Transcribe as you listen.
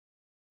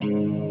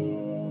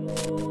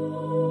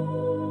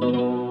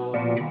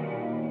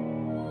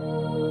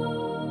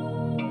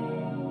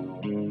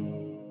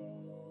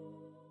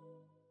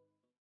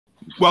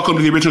Welcome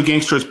to the Original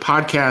Gangsters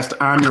podcast.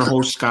 I'm your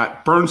host,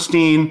 Scott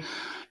Burnstein.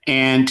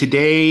 And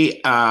today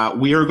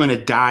we are going to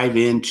dive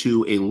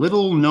into a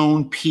little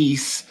known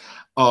piece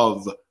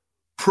of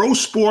pro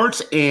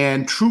sports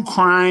and true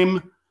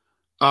crime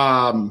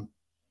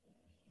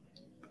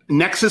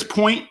nexus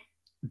point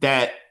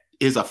that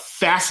is a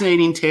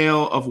fascinating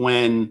tale of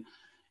when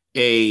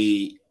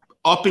a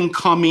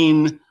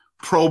up-and-coming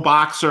pro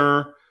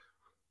boxer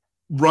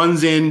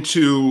runs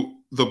into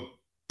the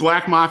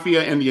Black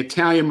Mafia and the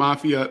Italian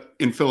Mafia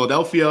in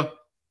Philadelphia,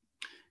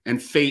 and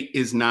fate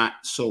is not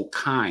so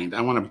kind.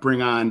 I want to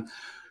bring on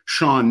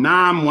Sean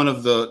Nam, one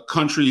of the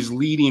country's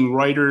leading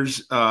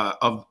writers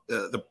of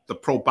the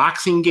pro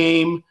boxing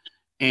game,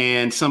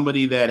 and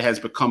somebody that has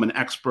become an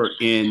expert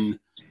in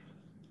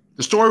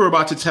the story we're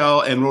about to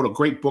tell and wrote a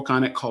great book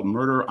on it called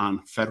Murder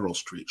on Federal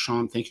Street.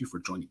 Sean, thank you for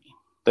joining me.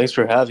 Thanks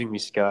for having me,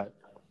 Scott.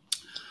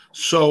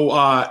 So,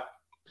 I'm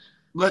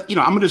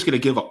just going to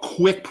give a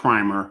quick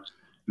primer.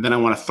 Then I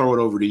want to throw it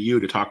over to you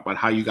to talk about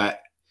how you got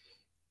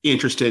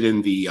interested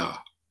in the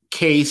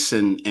case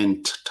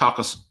and talk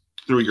us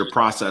through your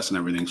process and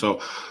everything. So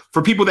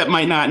for people that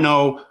might not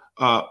know,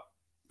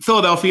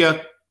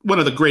 Philadelphia, one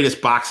of the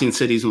greatest boxing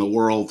cities in the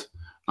world.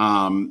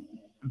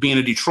 Being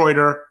a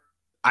Detroiter,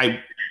 I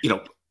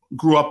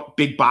grew up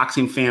big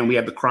boxing fan. We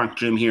had the Kronk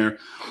gym here.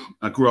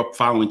 I grew up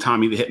following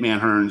Tommy the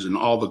Hitman Hearns and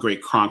all the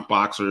great Kronk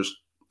boxers.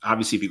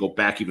 Obviously, if you go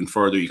back even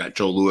further, you got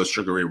Joe Louis,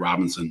 Sugar Ray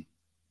Robinson.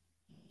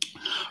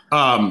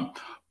 But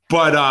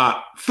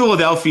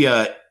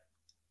Philadelphia,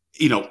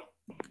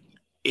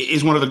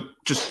 is one of the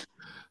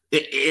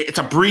it's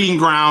a breeding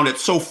ground.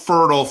 It's so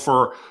fertile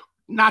for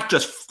not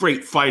just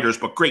great fighters,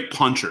 but great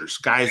punchers,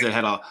 guys that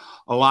had a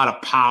lot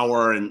of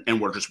power and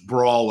were just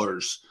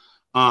brawlers.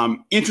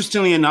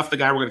 Interestingly enough, the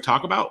guy we're going to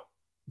talk about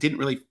didn't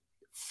really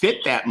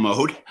fit that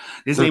mode.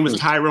 His name was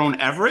Tyrone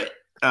Everett.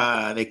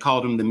 They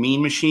called him the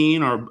Mean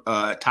Machine or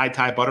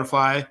Ty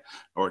Butterfly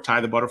or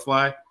Ty the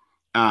Butterfly.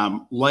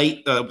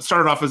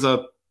 Started off as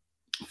a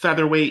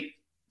featherweight,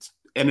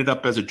 ended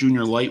up as a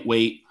junior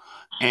lightweight,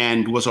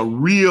 and was a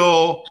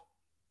real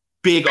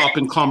big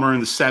up-and-comer in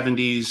the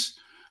 70s,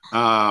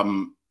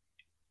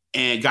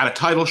 and got a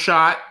title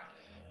shot,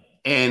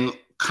 and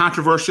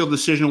controversial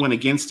decision went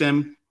against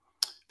him.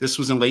 This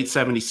was in late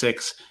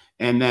 76,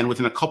 and then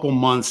within a couple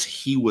months,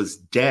 he was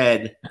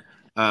dead,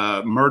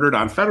 murdered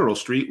on Federal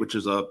Street, which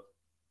is a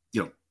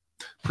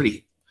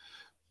pretty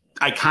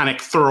iconic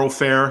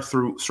thoroughfare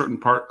through a certain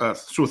part of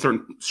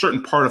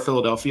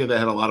Philadelphia that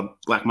had a lot of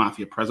Black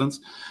Mafia presence.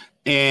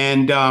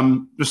 And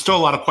there's still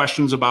a lot of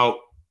questions about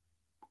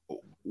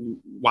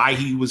why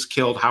he was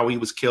killed, how he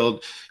was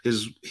killed.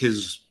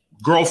 His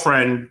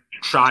girlfriend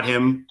shot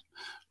him,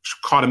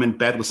 caught him in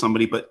bed with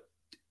somebody, but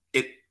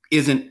it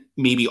isn't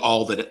maybe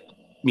all that it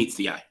meets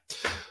the eye.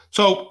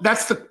 So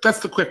that's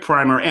the quick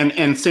primer.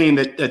 And saying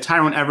that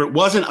Tyrone Everett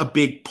wasn't a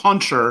big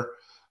puncher.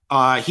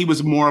 He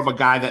was more of a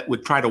guy that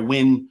would try to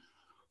win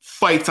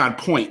fights on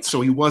points.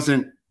 So he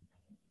wasn't,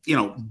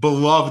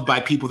 beloved by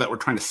people that were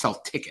trying to sell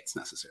tickets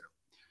necessarily.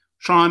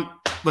 Sean,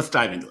 let's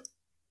dive into it.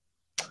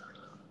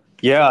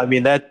 Yeah, I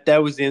mean,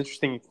 that was the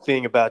interesting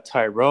thing about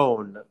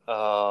Tyrone.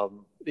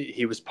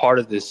 He was part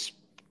of this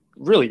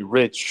really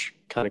rich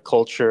kind of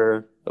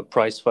culture of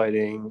prize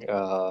fighting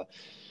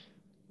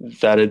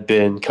that had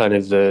been kind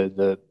of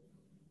the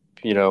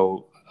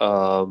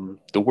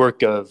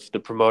work of the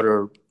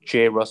promoter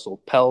J.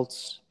 Russell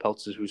Peltz.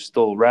 Peltz is who's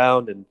still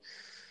around and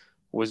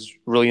was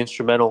really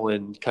instrumental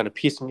in kind of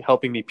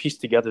helping me piece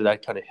together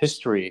that kind of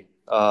history.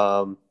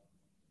 And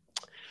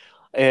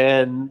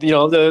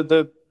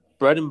the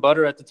bread and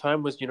butter at the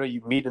time was,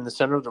 you meet in the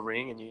center of the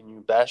ring and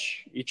you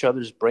bash each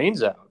other's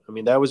brains out. I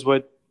mean,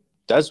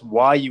 that's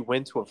why you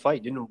went to a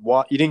fight. You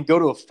didn't go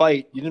to a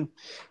fight. You didn't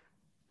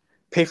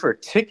pay for a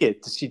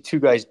ticket to see two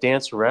guys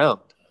dance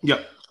around.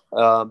 Yeah.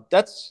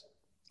 That's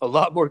a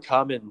lot more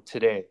common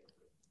today.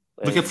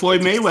 Look at Floyd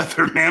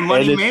Mayweather, man.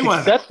 Money Mayweather.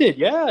 Accepted,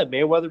 yeah.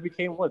 Mayweather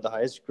became the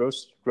highest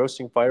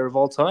grossing fighter of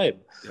all time.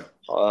 Yeah.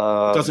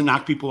 Doesn't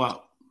knock people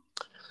out.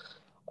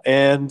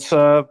 And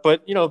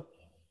but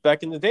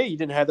back in the day, you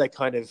didn't have that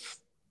kind of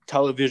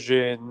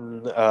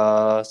television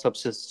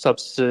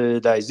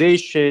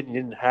subsidization. You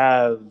didn't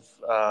have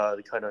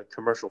the kind of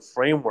commercial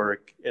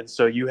framework, and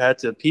so you had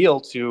to appeal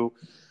to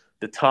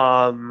the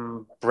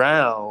Tom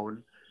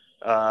Brown,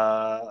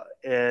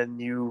 and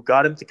you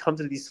got him to come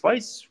to these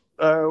fights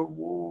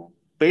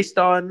based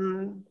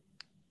on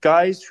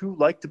guys who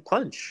like to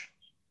punch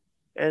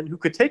and who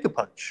could take a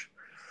punch.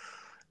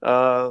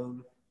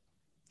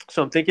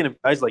 So I'm thinking of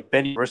guys like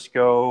Benny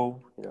Briscoe,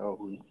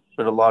 who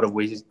in a lot of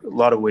ways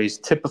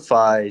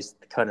typifies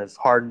the kind of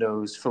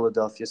hard-nosed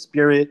Philadelphia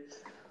spirit,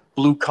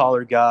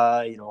 blue-collar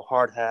guy,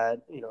 hard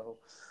hat,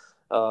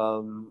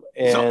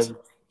 and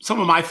some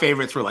of my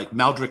favorites were like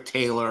Meldrick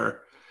Taylor,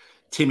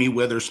 Timmy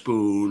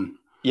Witherspoon.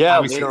 Yeah,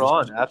 later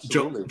on,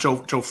 absolutely.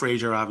 Joe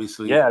Frazier,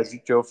 obviously. Yeah,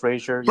 Joe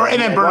Frazier. Yeah.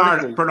 And then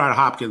Bernard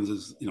Hopkins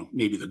is,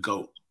 maybe the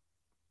GOAT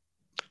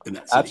in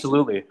that city.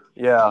 Absolutely,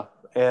 yeah.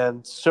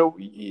 And so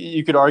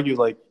you could argue,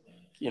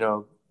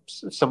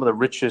 some of the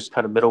richest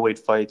kind of middleweight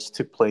fights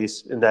took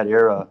place in that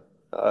era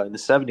in the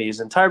 70s.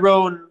 And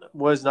Tyrone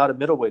was not a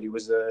middleweight. He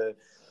was a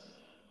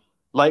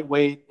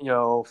lightweight,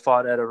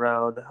 fought at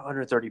around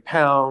 130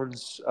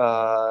 pounds.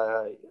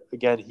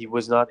 Again, he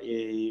was not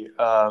an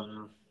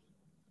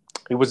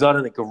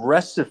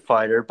aggressive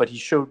fighter, but he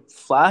showed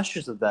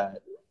flashes of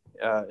that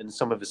in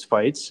some of his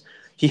fights.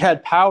 He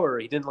had power.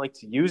 He didn't like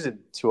to use it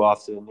too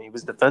often. He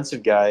was a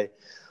defensive guy.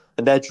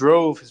 And that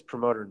drove his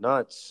promoter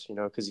nuts,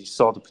 because he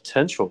saw the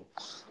potential.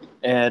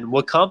 And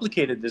what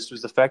complicated this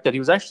was the fact that he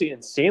was actually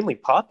insanely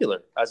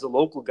popular as a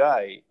local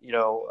guy.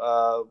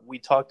 If we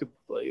talk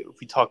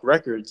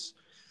records,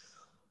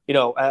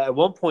 at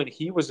one point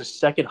he was the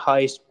second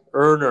highest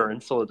earner in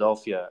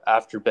Philadelphia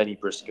after Benny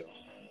Briscoe.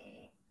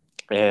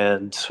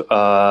 And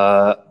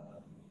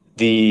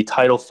the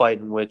title fight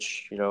in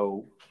which,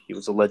 he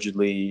was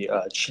allegedly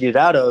cheated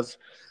out of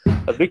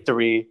a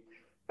victory,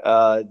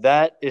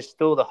 that is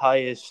still the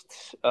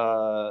highest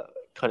kind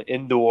of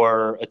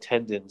indoor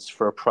attendance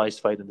for a prize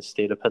fight in the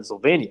state of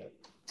Pennsylvania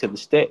to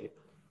this day.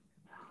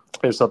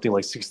 There's something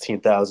like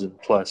 16,000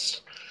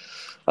 plus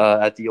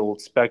at the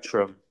old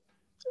Spectrum.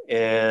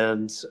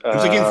 And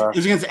it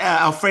was against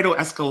Alfredo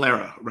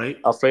Escalera, right?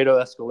 Alfredo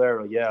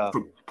Escalera, yeah.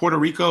 From Puerto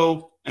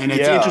Rico. And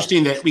it's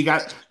interesting that we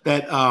got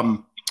that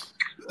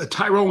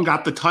Tyrone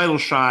got the title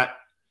shot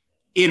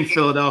in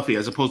Philadelphia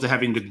as opposed to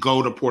having to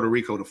go to Puerto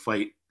Rico to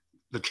fight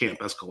the champ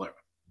Escalera.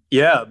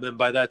 Yeah, and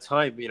by that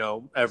time,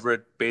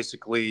 Everett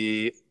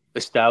basically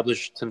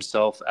established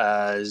himself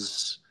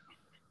as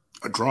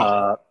a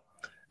draw.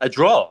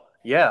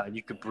 Yeah, and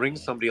you could bring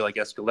somebody like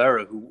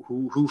Escalera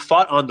who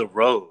fought on the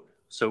road,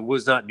 so it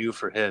was not new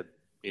for him.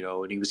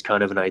 And he was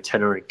kind of an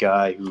itinerant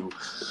guy who,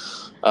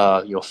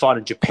 fought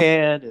in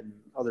Japan and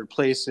other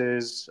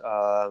places.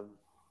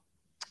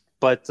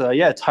 But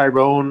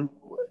Tyrone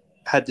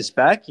had this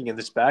backing, and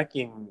this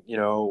backing,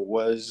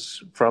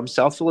 was from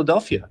South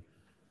Philadelphia.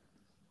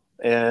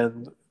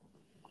 And,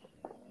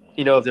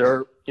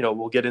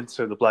 we'll get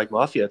into the Black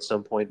Mafia at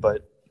some point,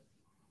 but,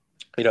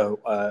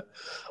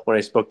 when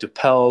I spoke to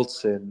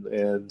Peltz and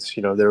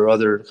there were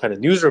other kind of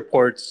news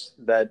reports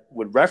that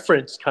would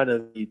reference kind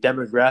of the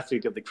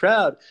demographic of the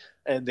crowd,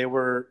 and they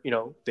were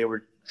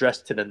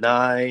dressed to the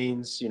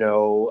nines,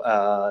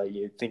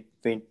 you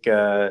think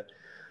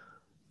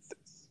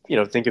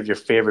of your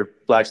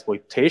favorite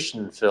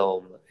blaxploitation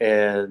film,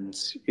 and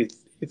you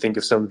think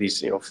of some of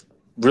these,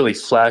 really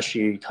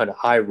flashy kind of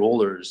high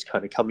rollers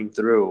kind of coming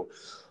through.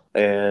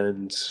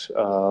 And,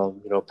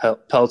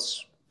 Peltz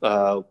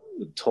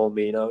told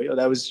me,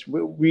 that was,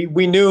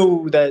 we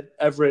knew that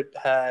Everett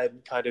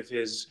had kind of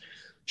his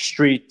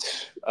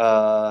street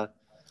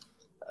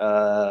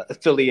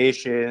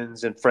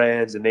affiliations and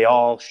friends, and they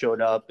all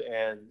showed up,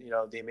 and,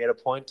 they made a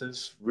point of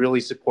really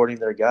supporting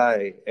their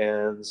guy.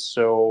 And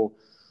so,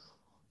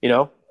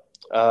 it's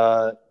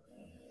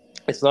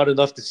not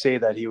enough to say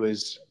that he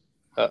was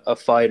a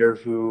fighter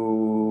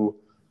who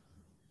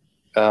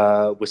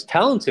was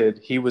talented.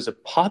 He was a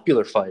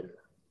popular fighter.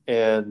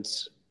 And,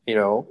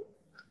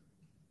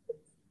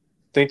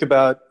 think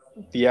about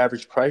the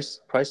average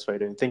price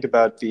fighter, and think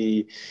about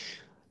think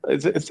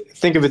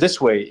of it this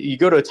way. You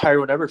go to a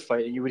Tyrone Everett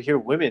fight and you would hear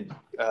women,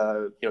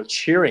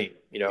 cheering,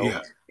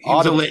 Yeah. He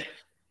was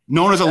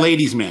known as a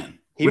ladies' man.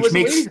 He was a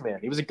ladies' man.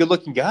 He was a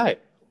good-looking guy.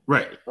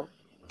 Right.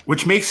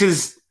 Which makes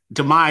his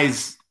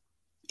demise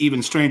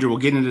even stranger. We'll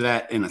get into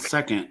that in a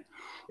second.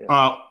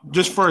 Yeah.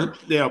 Just for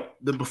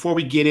before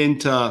we get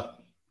into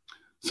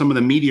some of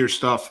the meteor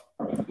stuff,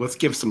 let's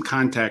give some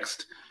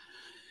context.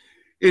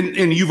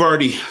 And you've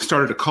already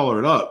started to color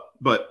it up,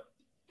 but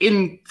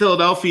in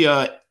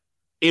Philadelphia,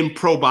 in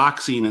pro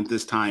boxing at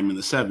this time in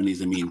the 70s,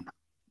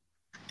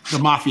 the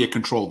Mafia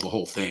controlled the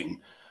whole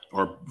thing,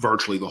 or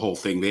virtually the whole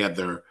thing. They had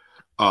their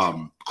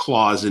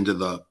claws into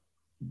the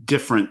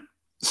different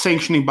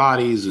sanctioning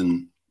bodies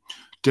and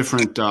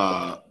different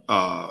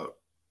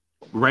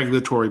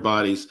regulatory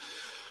bodies.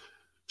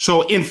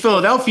 So in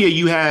Philadelphia,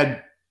 you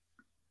had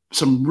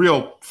some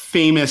real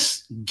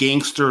famous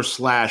gangster /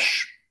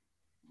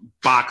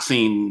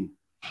 boxing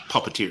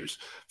puppeteers.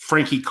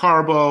 Frankie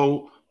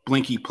Carbo,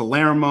 Blinky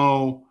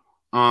Palermo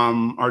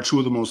are two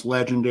of the most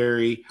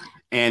legendary.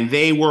 And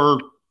they were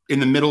in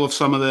the middle of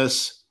some of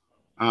this.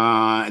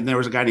 And there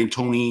was a guy named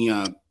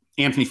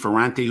Anthony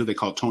Ferrante, who they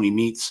called Tony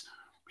Meats.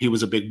 He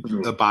was a big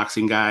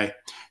boxing guy.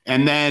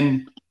 And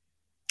then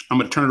I'm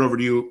going to turn it over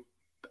to you.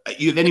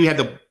 Then you had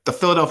the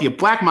Philadelphia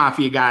Black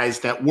Mafia guys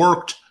that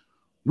worked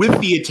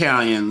with the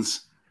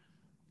Italians,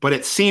 but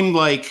it seemed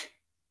like,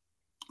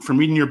 from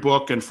reading your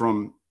book and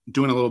from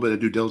doing a little bit of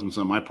due diligence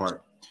on my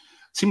part, it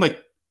seemed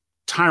like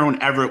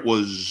Tyrone Everett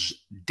was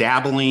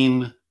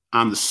dabbling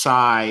on the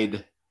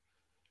side,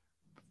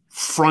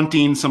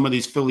 fronting some of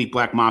these Philly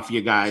Black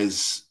Mafia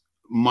guys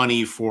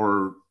money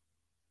for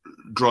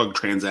drug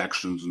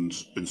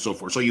transactions and so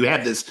forth. So you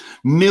had this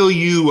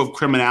milieu of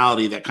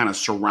criminality that kind of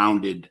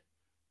surrounded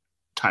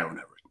Tyrone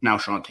Everett. Now,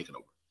 Sean, take it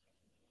over.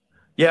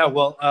 Yeah,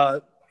 well,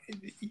 I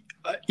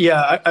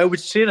would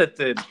say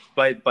that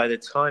by the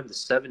time the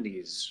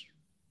 70s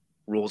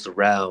rolls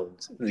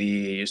around,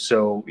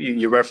 so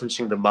you're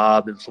referencing the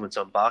mob influence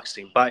on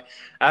boxing. But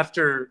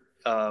after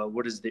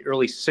what is the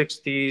early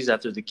 '60s,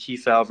 after the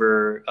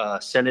Kefauver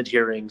Senate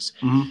hearings,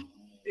 Mm-hmm.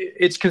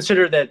 it's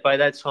considered that by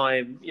that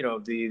time,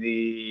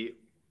 the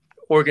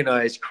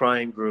organized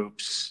crime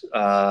groups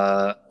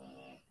that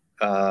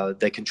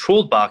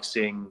controlled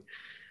boxing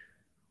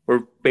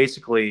were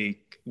basically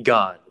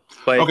gone.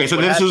 But Okay, so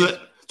this was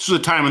a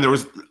time when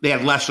they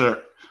had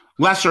lesser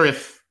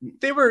if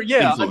they were,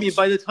 influence. I mean,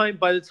 by the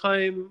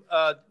time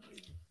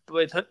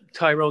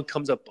Tyrone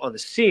comes up on the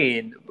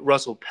scene,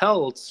 Russell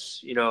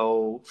Peltz,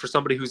 for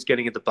somebody who's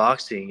getting into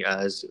boxing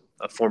as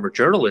a former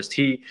journalist,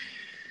 he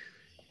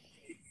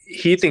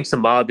thinks the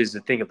mob is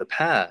a thing of the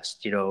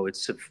past.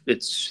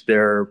 It's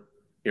their,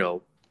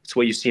 it's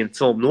what you see in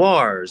film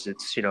noirs.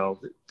 It's,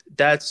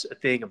 that's a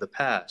thing of the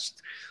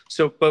past.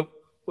 So, but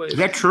is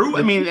that true?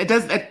 I mean,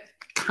 that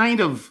kind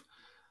of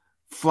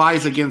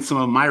flies against some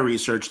of my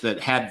research that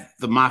had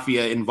the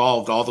mafia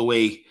involved all the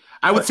way.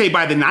 I would say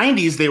by the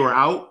 90s they were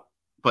out,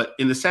 but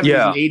in the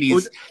 70s and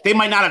 80s they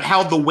might not have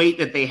held the weight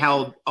that they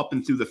held up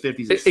and through the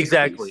 50s and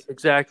 60s.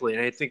 Exactly.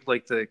 And I think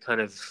like the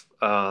kind of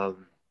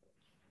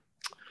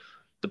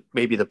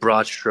maybe the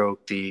broad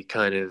stroke, the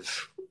kind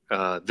of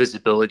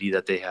visibility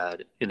that they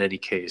had in any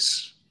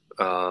case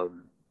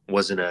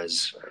wasn't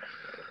as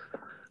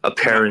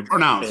apparent.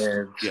 Pronounced.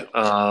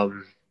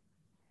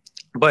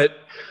 But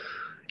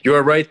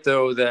you're right,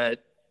 though,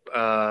 that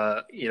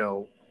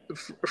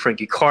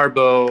Frankie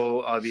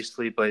Carbo,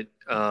 obviously, but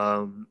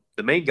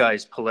the main guy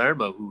is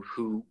Palermo,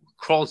 who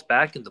crawls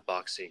back into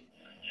boxing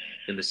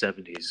in the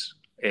 '70s,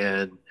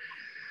 and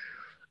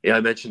I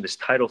mentioned this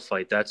title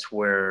fight. That's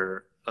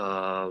where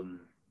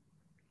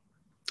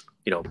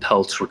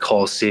Peltz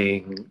recalls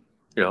seeing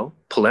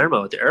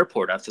Palermo at the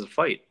airport after the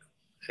fight,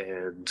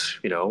 and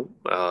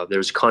there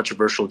was a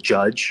controversial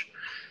judge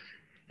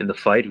in the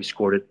fight who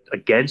scored it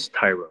against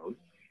Tyrone.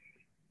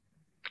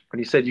 And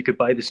he said you could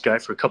buy this guy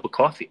for a cup of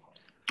coffee.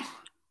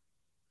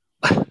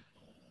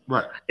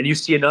 Right. And you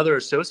see another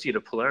associate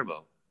of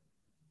Palermo,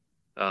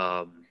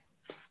 a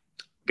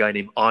guy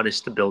named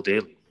Honest Bill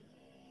Daly,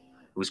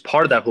 who was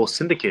part of that whole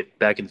syndicate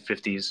back in the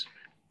 50s,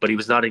 but he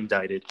was not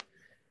indicted.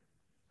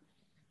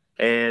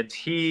 And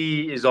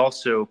he is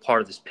also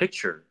part of this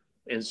picture.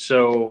 And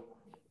so,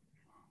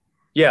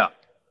 yeah.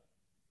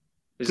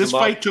 This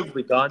fight took...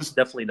 gone?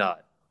 Definitely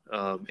not.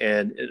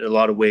 And in a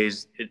lot of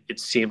ways, it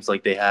seems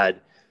like they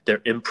had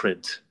their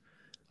imprint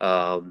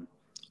on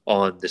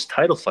this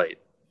title fight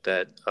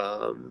that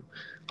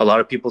a lot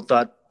of people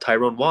thought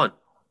Tyrone won,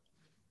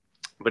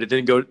 but it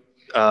didn't go.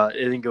 It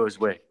didn't go his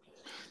way.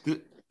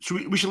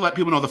 We should let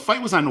people know the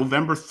fight was on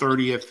November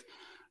 30th,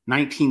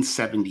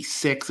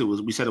 1976.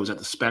 We said it was at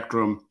the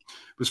Spectrum.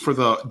 It was for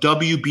the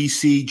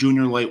WBC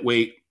junior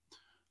lightweight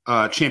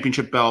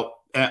championship belt.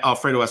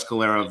 Alfredo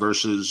Escalera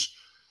versus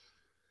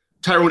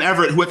Tyrone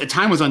Everett, who at the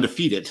time was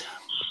undefeated.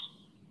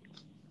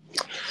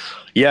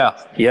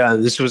 Yeah.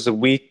 This was a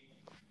week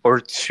or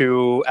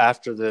two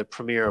after the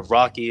premiere of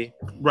Rocky,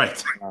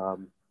 right?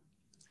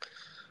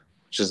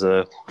 Which is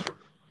a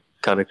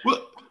kind of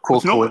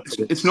cool.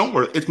 It's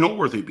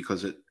noteworthy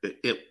because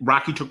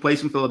Rocky took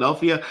place in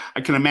Philadelphia.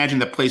 I can imagine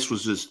the place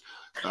was just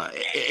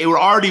it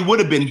already would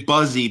have been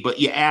buzzy, but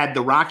you add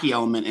the Rocky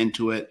element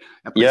into it.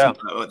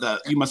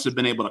 You must have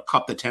been able to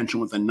cut the tension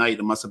with a knife.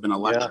 It must have been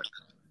electric.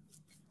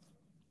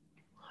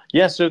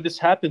 Yeah. So this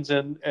happens,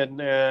 and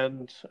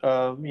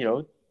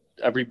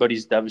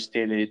everybody's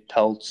devastated.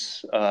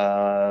 Peltz,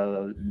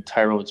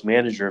 Tyrone's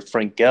manager,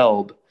 Frank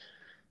Gelb,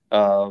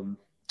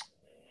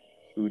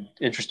 who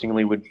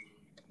interestingly would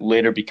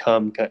later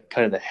become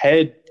kind of the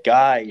head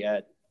guy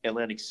at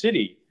Atlantic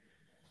City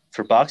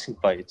for boxing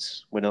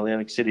fights when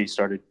Atlantic City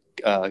started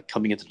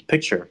coming into the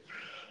picture.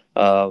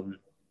 And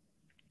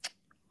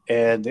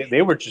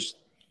they were just,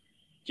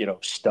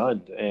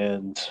 stunned.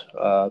 And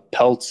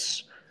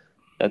Peltz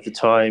at the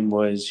time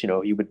was,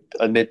 he would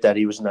admit that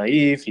he was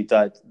naive. He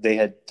thought they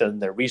had done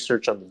their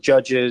research on the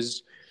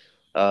judges.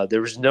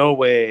 There was no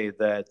way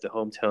that the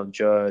hometown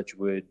judge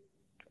would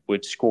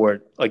score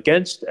it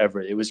against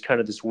Everett. It was kind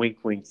of this wink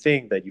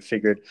thing that you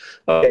figured,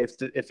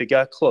 if it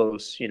got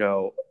close,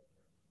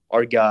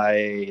 our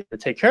guy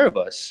would take care of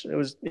us.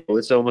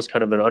 It's almost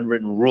kind of an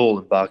unwritten rule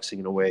in boxing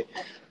in a way.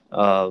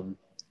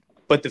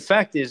 But the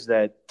fact is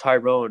that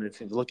Tyrone, if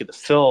you look at the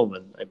film,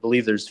 and I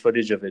believe there's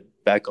footage of it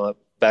back up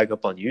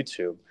on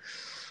YouTube,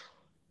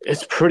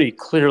 it's pretty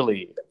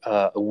clearly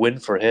a win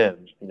for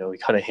him. He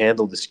kind of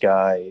handled this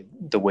guy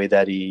the way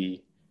that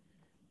he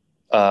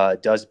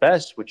does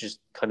best, which is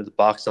kind of the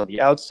box on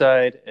the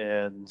outside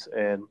and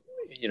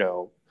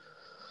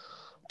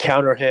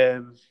counter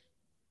him.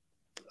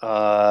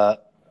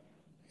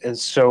 And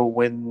so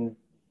when,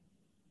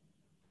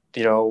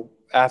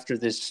 after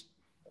this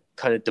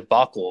kind of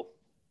debacle,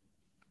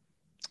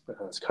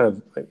 it's kind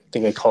of, I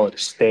think I call it a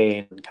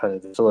stain in kind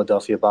of the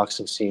Philadelphia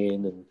boxing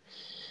scene. And,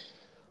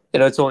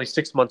 it's only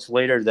 6 months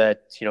later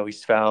that,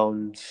 he's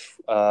found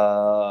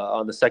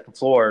on the second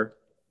floor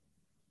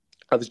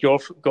of his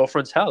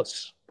girlfriend's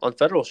house on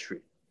Federal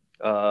Street,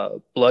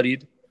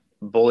 bloodied,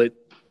 bullet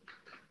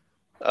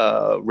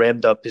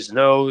rammed up his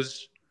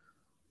nose.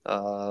 He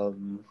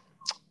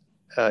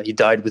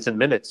died within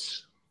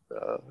minutes,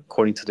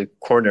 according to the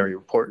coronary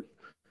report.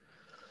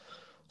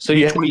 So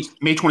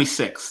May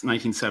 26th,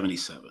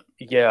 1977.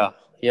 Yeah.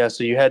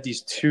 So you had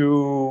these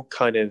two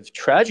kind of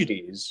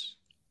tragedies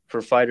for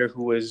a fighter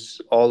who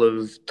was all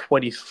of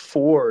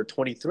 24 or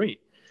 23.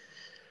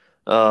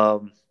 A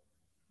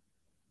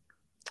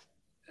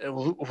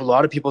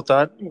lot of people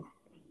thought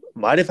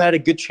might have had a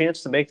good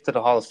chance to make it to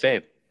the Hall of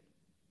Fame.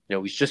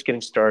 He's just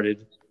getting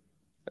started.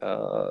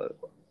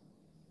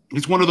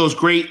 He's one of those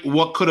great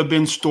what could have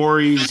been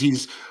stories.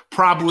 He's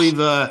probably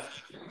the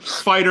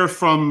fighter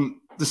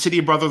from the City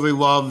of Brotherly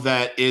Love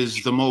that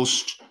is the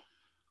most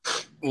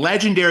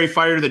legendary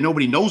fighter that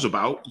nobody knows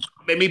about.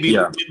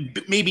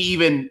 Maybe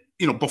even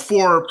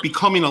before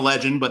becoming a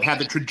legend, but had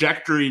the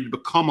trajectory to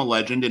become a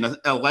legend in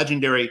a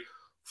legendary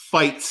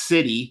fight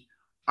city.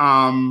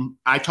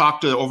 I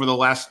talked to over the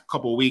last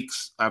couple of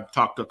weeks. I've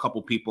talked to a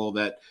couple of people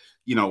that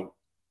you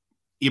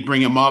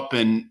bring him up,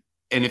 and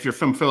if you're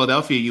from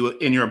Philadelphia,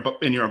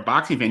 you're a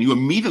boxing fan, you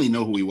immediately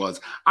know who he was.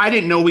 I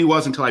didn't know who he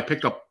was until I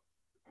picked up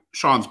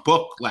Sean's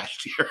book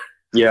last year.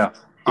 Yeah.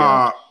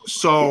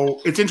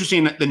 So it's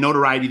interesting that the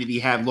notoriety that he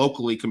had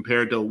locally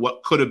compared to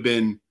what could have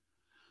been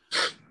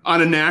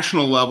on a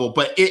national level.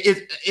 But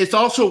it's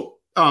also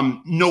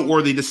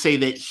noteworthy to say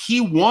that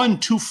he won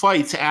 2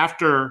 fights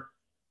after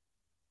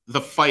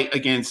the fight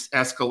against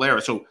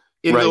Escalera. So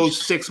in those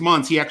 6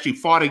 months, he actually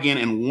fought again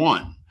and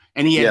won.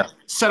 And he had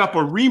set up a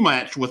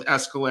rematch with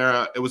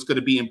Escalera. It was going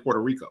to be in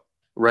Puerto Rico.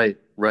 Right.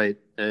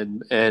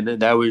 And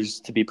that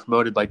was to be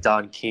promoted by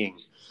Don King.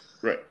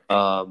 Right.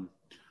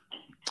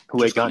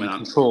 Who had gotten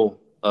control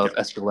of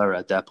Escalera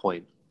at that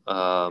point.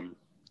 And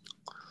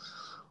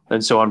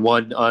so on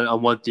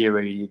one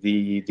theory,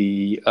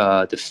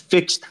 the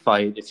fixed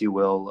fight, if you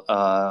will,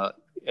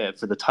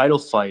 for the title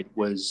fight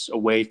was a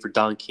way for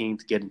Don King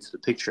to get into the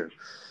picture,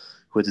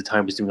 who at the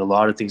time was doing a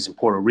lot of things in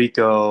Puerto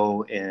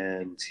Rico,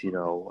 and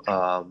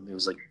it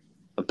was like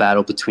a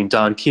battle between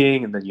Don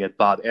King and then you had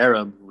Bob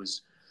Arum, who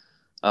was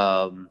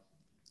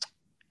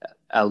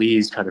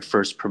Ali's kind of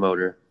first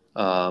promoter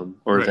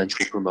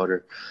eventual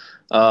promoter.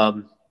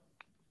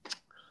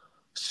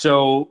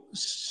 So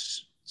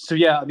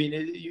yeah, I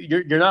mean,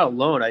 you're not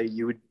alone. I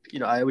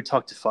would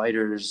talk to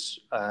fighters.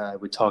 I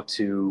would talk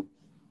to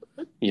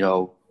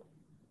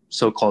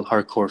so-called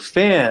hardcore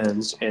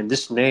fans, and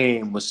this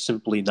name was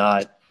simply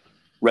not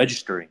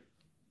registering.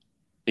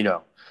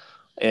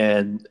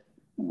 And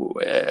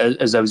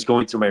as I was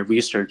going through my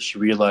research,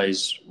 you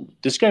realize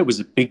this guy was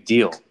a big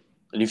deal.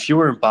 And if you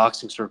were in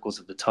boxing circles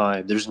at the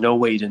time, there's no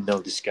way you didn't know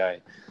this guy.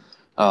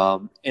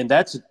 And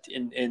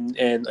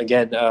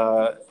again,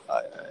 I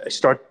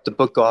start the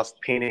book off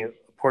painting a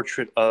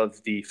portrait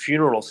of the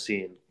funeral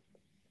scene,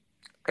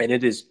 and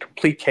it is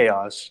complete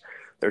chaos.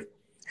 There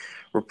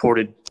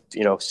reported,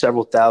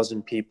 several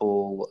thousand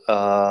people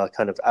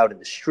kind of out in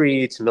the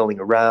streets, milling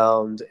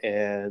around,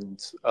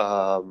 and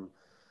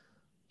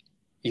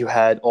you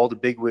had all the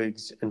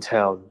bigwigs in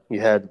town.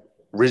 You had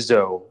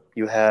Rizzo.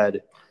 You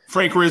had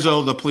Frank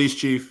Rizzo, the police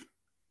chief.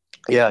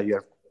 Yeah, you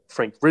have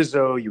Frank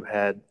Rizzo. You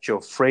had Joe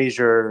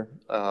Frazier.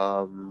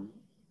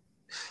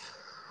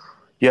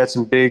 You had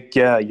some big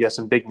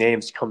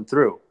names come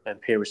through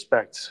and pay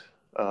respect.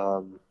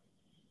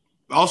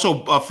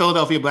 Also,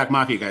 Philadelphia Black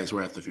Mafia guys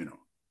were at the funeral.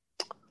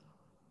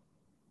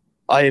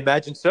 I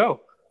imagine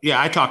so.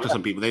 Yeah, I talked to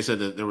some people. They said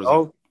that there was.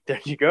 Oh, there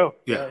you go.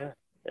 Yeah.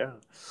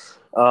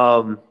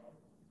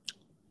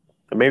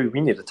 Maybe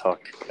we need to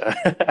talk.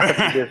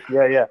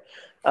 Yeah.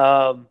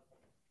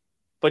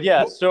 But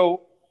yeah,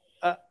 so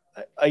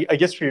I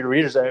guess for your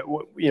readers,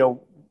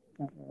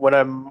 when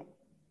I'm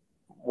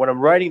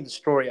writing the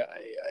story,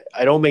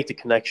 I don't make the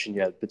connection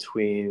yet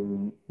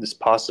between this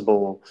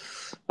possible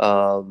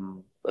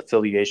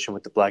affiliation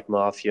with the Black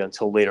Mafia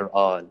until later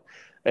on.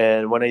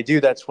 And when I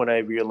do, that's when I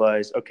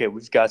realize, okay,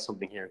 we've got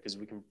something here because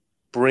we can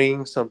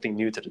bring something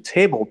new to the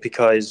table,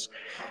 because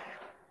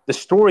the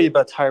story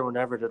about Tyrone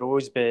Everett had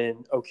always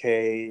been,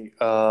 okay,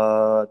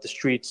 the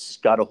streets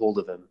got a hold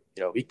of him.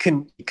 He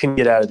couldn't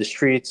get out of the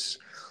streets.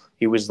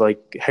 He was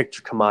like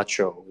Hector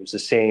Camacho. It was the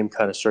same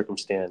kind of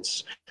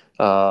circumstance.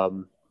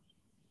 And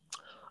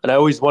I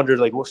always wondered,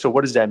 like, so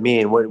what does that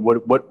mean?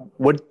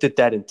 What did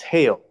that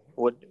entail?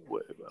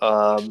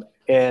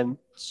 And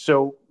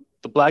so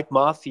the Black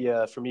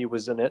Mafia for me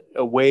was a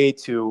way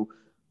to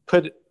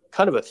put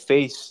kind of a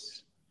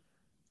face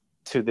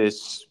to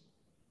this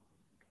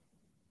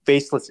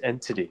faceless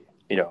entity.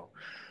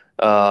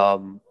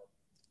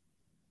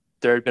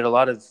 There had been a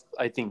lot of,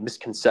 I think,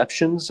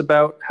 misconceptions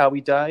about how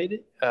he died,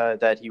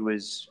 that he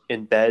was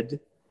in bed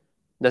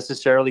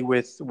necessarily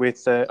with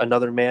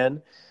another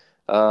man.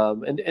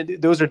 And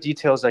those are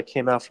details that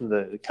came out from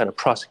the kind of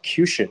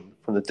prosecution,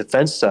 from the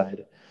defense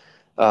side.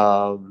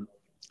 And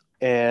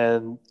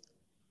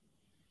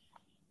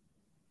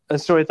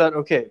so I thought,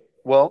 okay,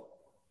 well,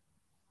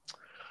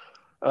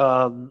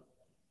 how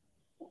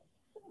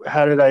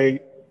did I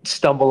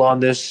stumble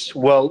on this?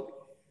 Well,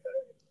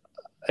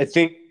 I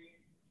think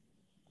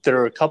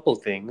there are a couple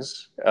of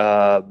things.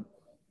 Ricardo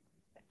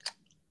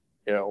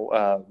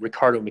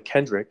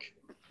McKendrick.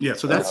 Yeah,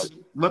 so that's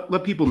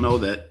let people know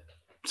that.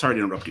 Sorry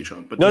to interrupt you,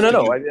 Sean. But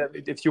No.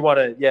 If you want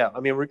to, yeah. I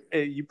mean,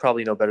 you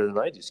probably know better than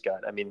I do,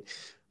 Scott. I mean,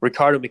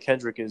 Ricardo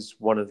McKendrick is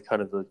one of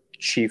the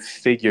chief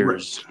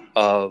figures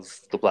of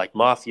the Black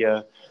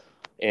Mafia,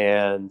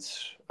 and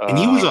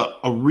he was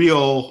a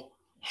real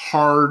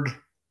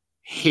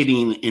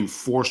hard-hitting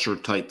enforcer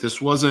type. This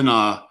wasn't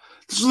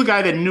this was a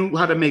guy that knew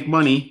how to make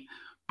money,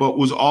 but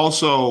was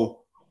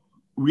also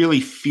really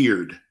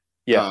feared.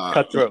 Yeah,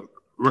 cutthroat.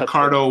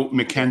 Ricardo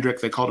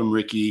McKendrick, they called him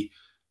Ricky.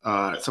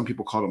 Some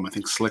people called him, I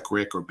think, Slick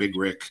Rick or Big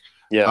Rick.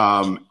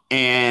 Yeah.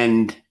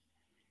 And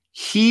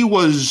he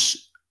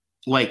was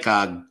like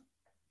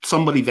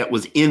somebody that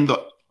was in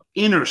the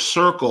inner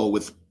circle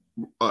with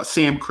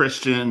Sam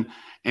Christian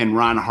and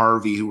Ron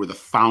Harvey, who were the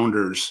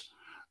founders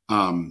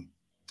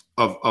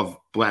of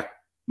Black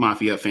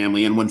Mafia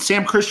family. And when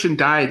Sam Christian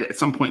died at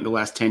some point in the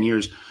last 10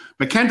 years,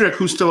 McKendrick,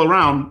 who's still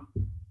around,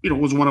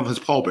 was one of his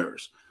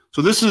pallbearers.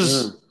 So this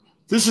is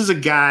a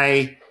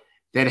guy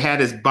that had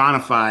his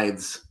bona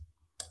fides.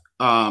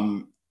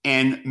 And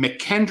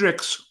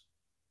McKendrick's,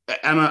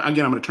 and again, I'm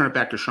going to turn it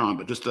back to Sean,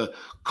 but just to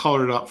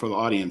color it up for the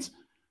audience.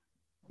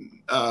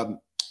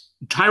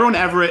 Tyrone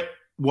Everett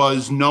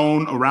was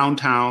known around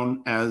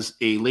town as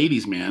a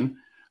ladies' man,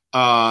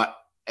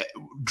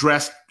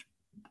 dressed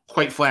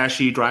quite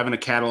flashy, driving a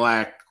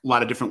Cadillac, a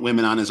lot of different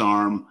women on his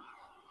arm.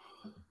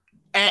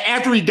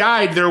 After he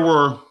died, there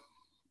were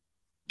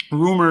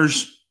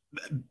rumors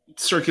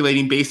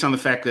circulating based on the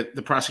fact that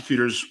the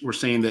prosecutors were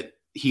saying that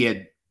he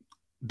had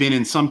been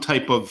in some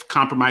type of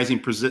compromising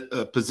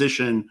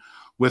position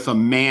with a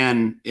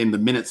man in the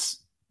minutes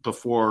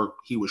before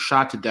he was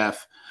shot to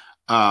death.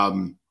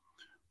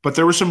 But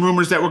there were some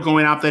rumors that were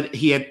going out that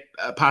he had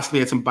possibly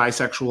had some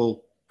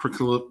bisexual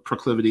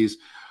proclivities.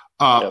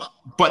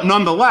 But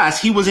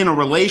nonetheless, he was in a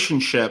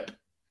relationship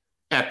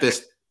at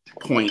this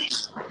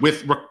point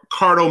with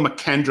Ricardo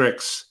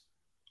McKendrick's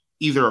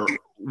either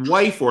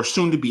wife or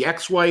soon-to-be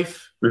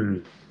ex-wife.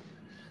 Mm-hmm.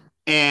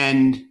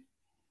 And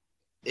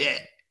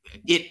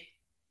it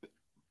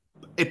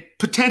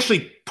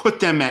potentially put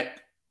them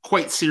at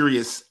quite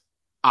serious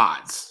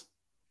odds.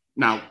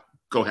 Now,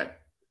 go ahead.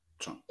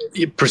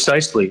 Yeah,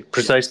 precisely.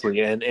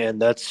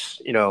 And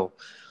that's, that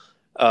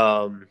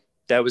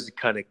was the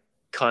kind of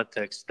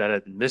context that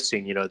had been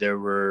missing. There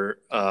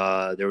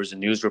was a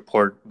news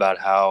report about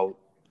how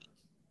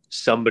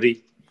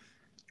somebody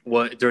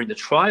during the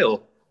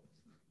trial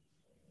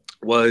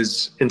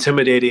was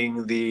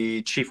intimidating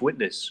the chief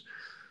witness,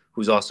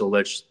 who's also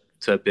alleged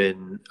to have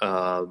been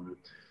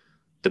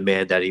the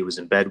man that he was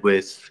in bed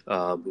with.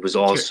 It was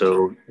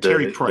also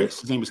Terry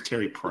Price. His name was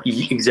Terry Price.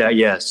 Exactly.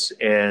 Yes,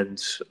 and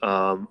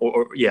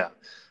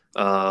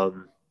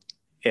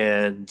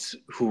and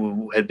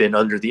who had been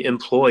under the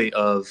employ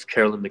of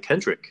Carolyn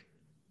McKendrick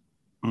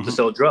to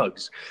sell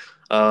drugs.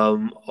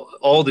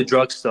 All the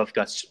drug stuff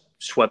got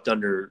swept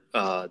under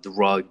the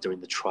rug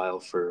during the trial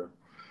for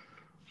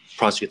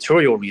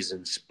prosecutorial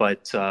reasons,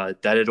 but that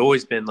had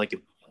always been like a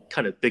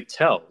kind of big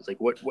tell. Like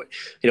what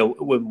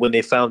when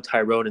they found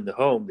Tyrone in the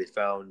home, they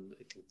found,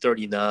 I think,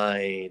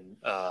 39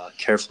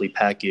 carefully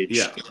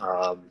packaged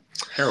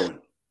heroin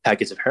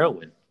packets of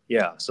heroin.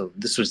 Yeah, so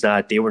this was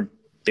not, they weren't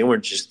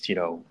just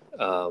goofing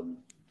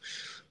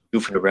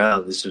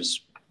around. This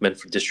was meant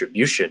for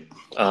distribution.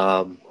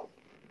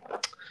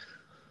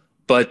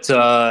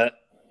 But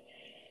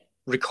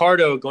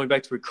Ricardo, going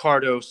back to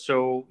Ricardo,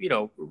 so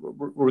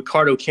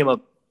Ricardo came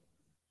up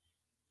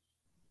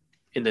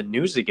in the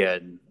news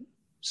again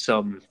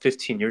some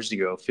 15 years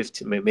ago,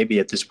 maybe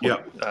at this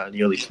point,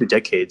 nearly 2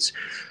 decades,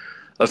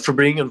 for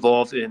being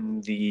involved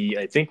in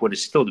I think what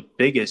is still the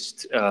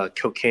biggest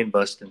cocaine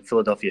bust in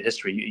Philadelphia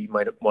history. You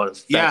might want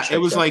to fact check it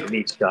was that like for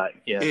me, Scott.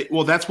 Yeah,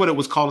 well, that's what it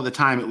was called at the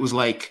time. It was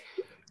like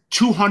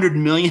 $200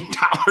 million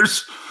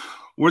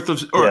worth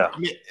of,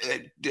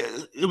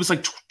 it was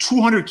like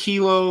 200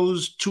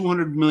 kilos,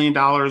 $200 million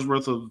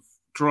worth of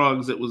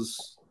drugs. It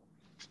was,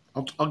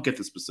 I'll get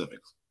the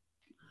specifics.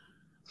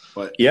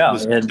 But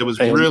it was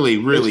really.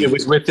 It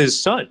was with his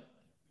son.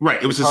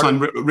 Right. It was his son,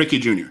 Ricky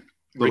Jr.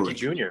 Ricky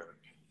Jr.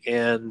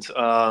 And,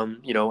 I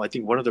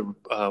think one of the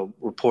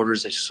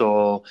reporters I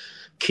saw,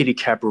 Kitty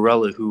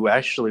Caparella, who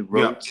actually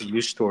wrote some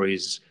news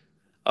stories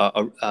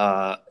on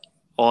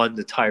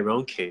the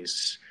Tyrone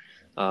case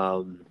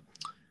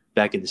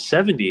back in the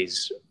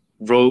 70s,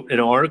 wrote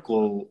an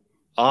article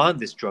on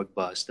this drug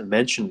bust and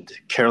mentioned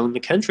Carolyn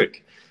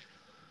McKendrick.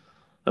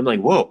 I'm like,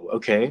 whoa,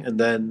 okay. And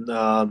then...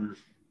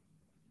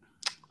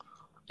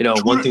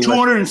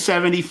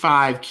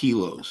 275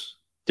 kilos.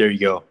 There you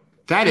go.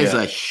 That is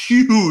a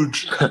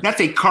huge. That's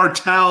a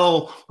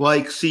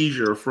cartel-like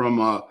seizure from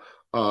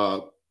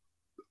a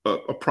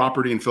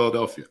property in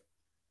Philadelphia.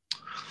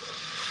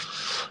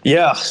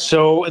 Yeah.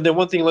 So, and then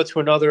one thing led to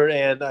another,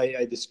 and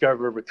I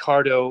discovered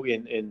Ricardo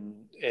in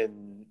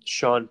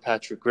Sean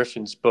Patrick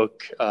Griffin's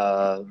book,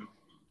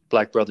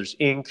 Black Brothers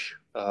Inc.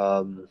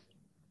 And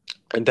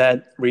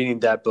reading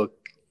that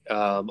book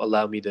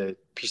allowed me to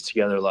piece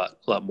together a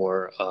lot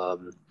more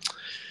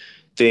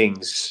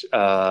things.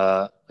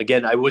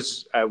 Again,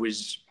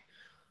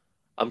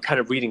 I'm kind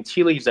of reading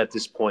tea leaves at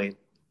this point,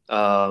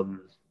 but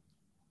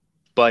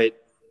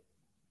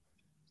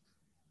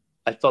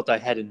I felt I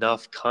had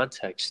enough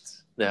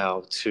context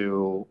now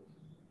to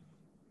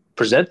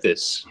present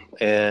this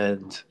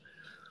and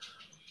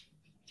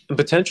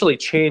potentially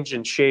change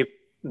and shape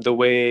the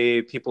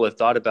way people have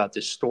thought about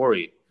this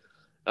story.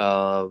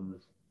 And,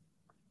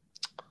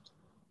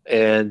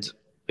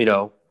 you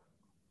know,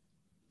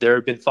 there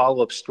have been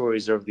follow-up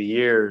stories over the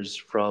years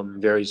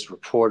from various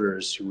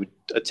reporters who would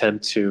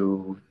attempt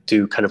to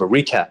do kind of a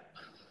recap.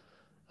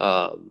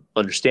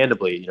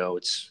 Understandably, you know,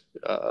 it's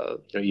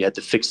you had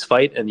the fixed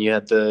fight and you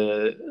had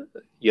the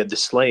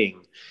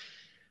slaying,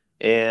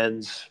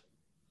 and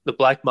the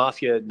Black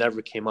Mafia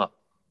never came up.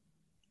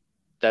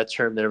 That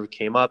term never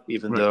came up,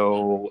 even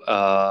though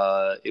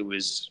it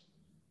was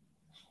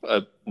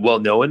well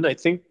known, I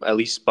think, at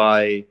least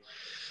by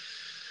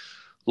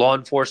law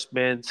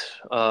enforcement,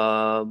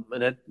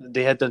 and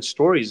they had done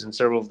stories in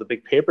several of the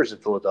big papers in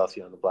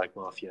Philadelphia on the Black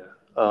Mafia.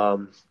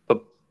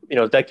 But you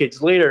know,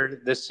 decades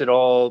later, this had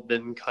all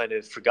been kind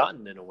of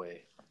forgotten in a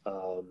way.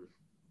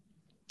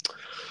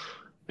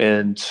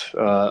 And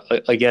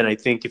again, I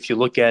think if you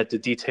look at the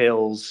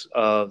details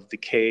of the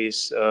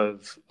case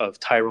of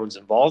Tyrone's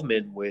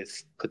involvement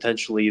with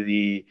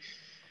potentially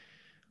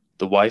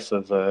the wife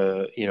of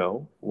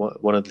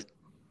one of the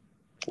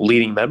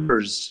leading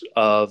members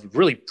of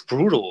really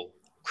brutal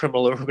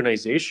criminal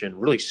organization,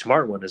 really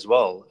smart one as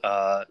well.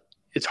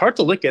 It's hard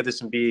to look at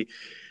this and be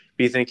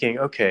thinking,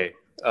 okay,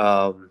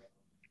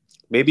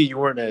 maybe you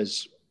weren't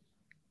as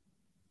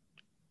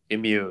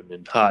immune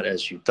and hot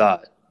as you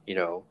thought, you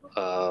know,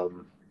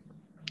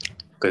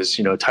 because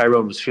you know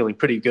Tyrone was feeling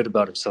pretty good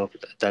about himself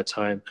at that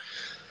time.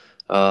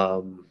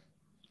 But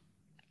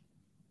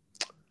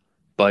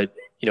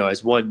you know,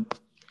 as one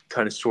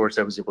kind of source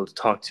I was able to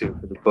talk to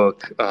for the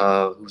book,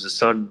 who was the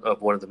son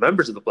of one of the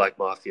members of the Black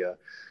Mafia,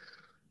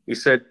 he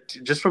said,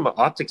 just from an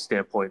optics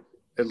standpoint,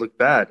 it looked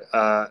bad.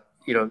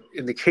 You know,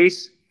 in the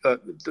case,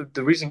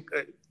 the reason,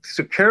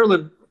 so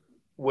Carolyn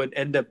would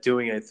end up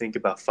doing, I think,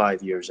 about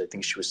 5 years. I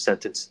think she was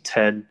sentenced to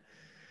 10.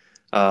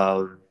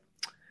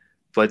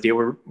 But they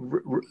were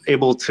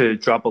able to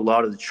drop a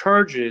lot of the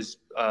charges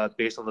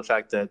based on the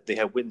fact that they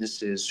had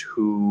witnesses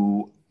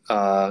who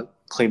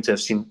claimed to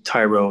have seen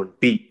Tyrone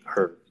beat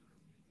her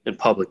in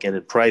public and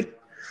in private.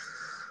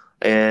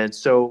 And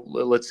so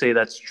let's say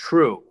that's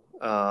true.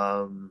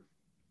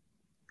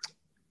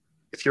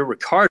 If you're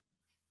Ricardo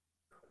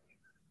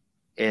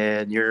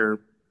and you're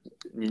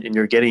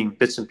getting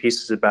bits and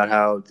pieces about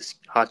how this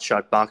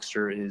hotshot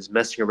boxer is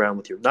messing around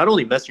with not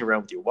only messing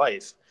around with your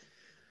wife,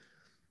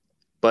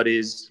 but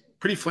is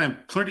pretty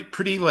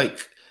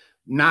like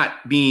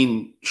not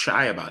being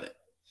shy about it.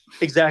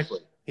 Exactly.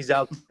 He's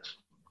out,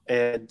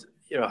 and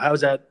you know,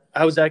 how's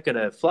that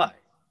gonna fly?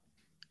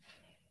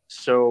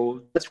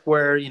 So that's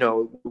where, you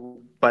know,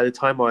 by the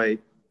time I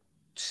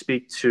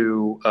speak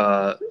to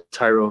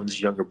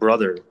Tyrone's younger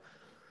brother,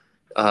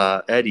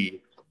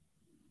 Eddie,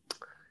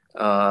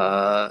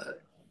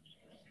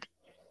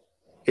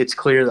 it's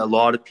clear that a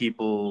lot of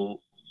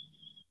people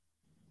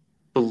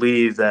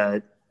believe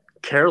that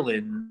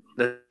Carolyn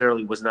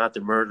necessarily was not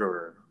the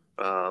murderer.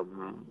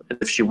 And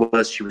if she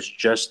was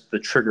just the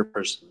trigger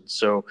person.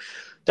 So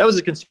that was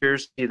a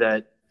conspiracy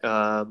that,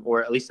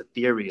 or at least a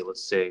theory,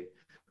 let's say,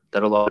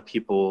 that a lot of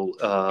people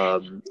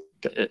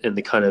in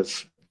the kind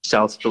of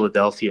South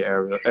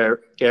Philadelphia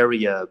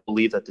area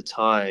believed at the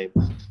time.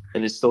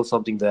 And it's still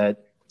something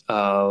that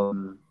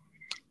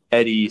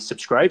Eddie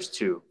subscribes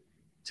to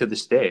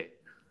this day.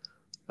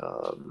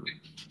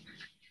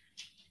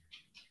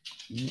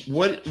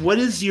 What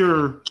is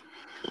your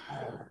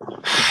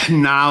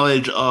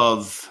knowledge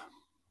of,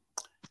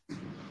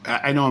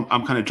 I know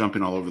I'm kind of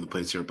jumping all over the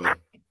place here, but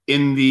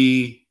in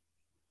the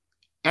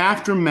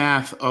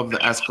aftermath of the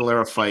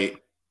Escalera fight,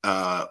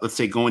 let's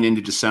say going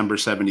into December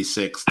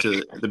 76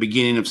 to the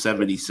beginning of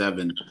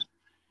 77,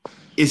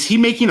 is he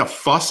making a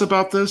fuss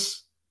about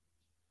this?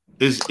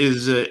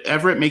 Is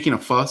Everett making a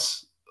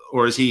fuss,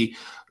 or is he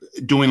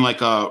doing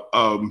like a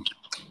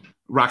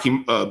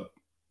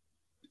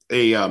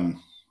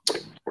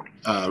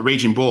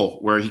Raging Bull,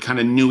 where he kind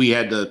of knew he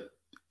had to,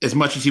 as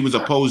much as he was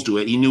opposed to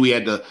it, he knew he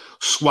had to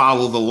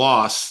swallow the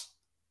loss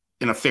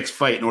in a fixed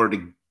fight in order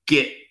to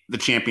get the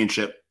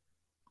championship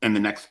in the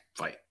next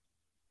fight?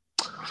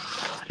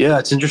 Yeah,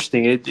 it's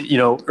interesting. You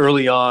know,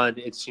 early on,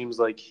 it seems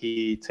like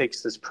he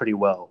takes this pretty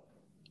well,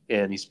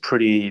 and he's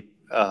pretty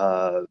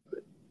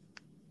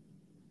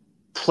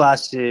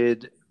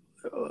placid,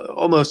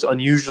 almost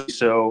unusually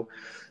so.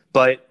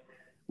 But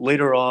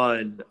later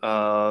on,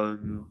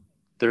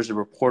 there's a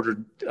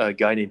reporter, a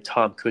guy named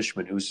Tom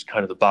Cushman, who's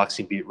kind of the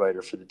boxing beat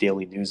writer for the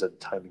Daily News at the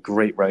time, a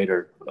great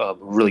writer, who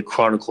really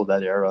chronicled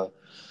that era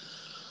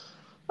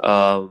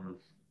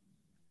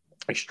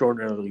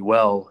extraordinarily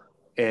well.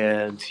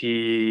 And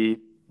he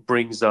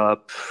brings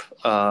up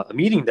a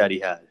meeting that he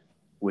had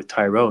with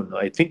Tyrone,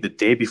 I think the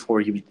day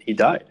before he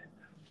died.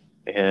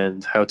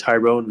 and how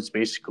Tyrone was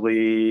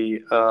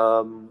basically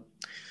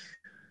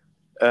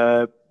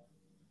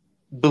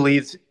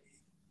believed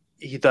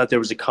he thought there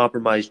was a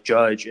compromised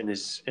judge in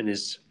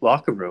his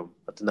locker room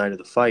at the night of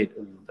the fight,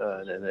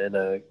 and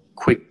a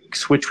quick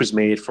switch was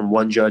made from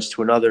one judge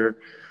to another,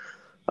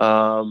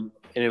 and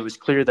it was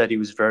clear that he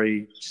was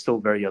still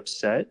very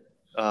upset.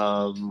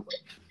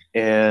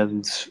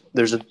 And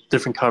there's a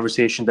different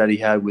conversation that he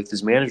had with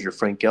his manager,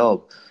 Frank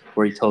Gelb,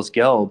 where he tells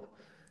Gelb,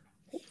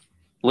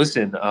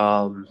 listen,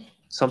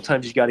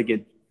 sometimes you got to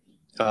get,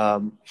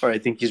 or I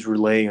think he's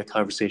relaying a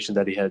conversation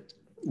that he had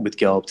with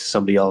Gelb to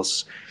somebody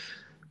else.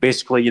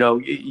 Basically,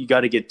 you got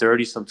to get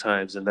dirty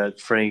sometimes. And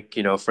that Frank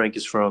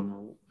is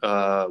from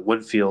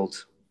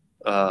Winfield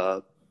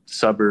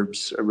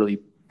suburbs, a really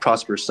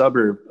prosperous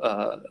suburb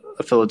of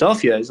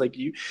Philadelphia. It's like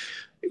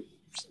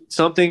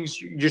some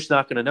things you're just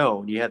not going to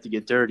know, and you have to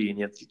get dirty, and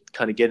you have to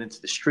kind of get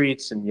into the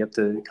streets, and you have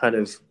to kind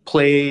of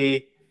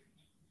play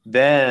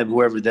them,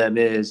 whoever them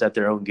is, at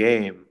their own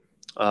game.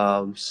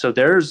 So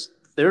there's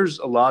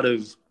a lot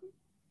of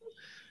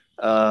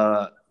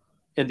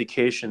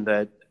indication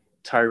that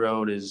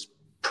Tyrone is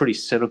pretty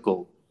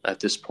cynical at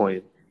this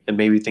point, and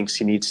maybe thinks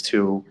he needs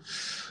to,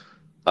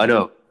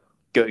 go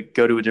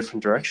to a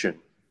different direction.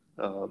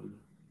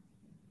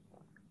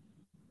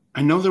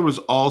 I know there was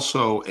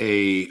also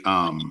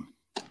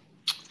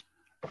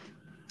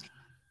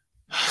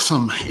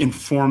some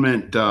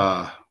informant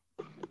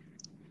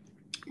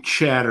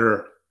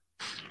chatter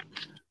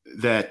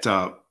that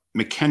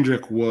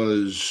McKendrick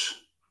was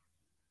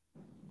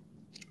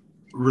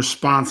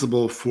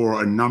responsible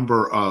for a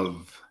number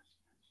of,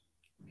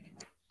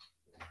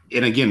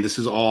 and again, this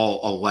is all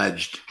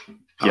alleged.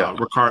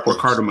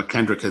 Ricardo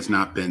McKendrick has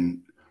not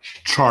been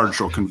charged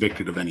or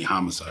convicted of any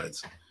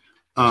homicides,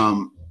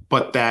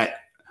 but that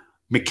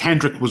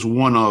McKendrick was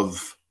one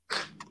of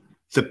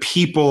the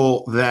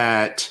people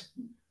that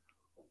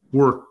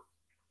were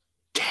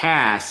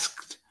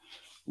tasked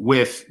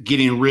with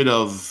getting rid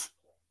of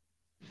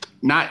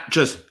not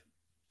just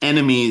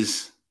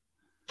enemies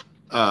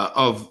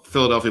of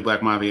Philadelphia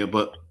Black Mafia,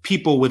 but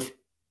people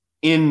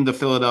within the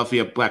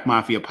Philadelphia Black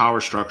Mafia power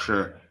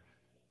structure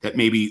that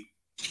maybe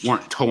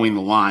weren't towing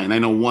the line. I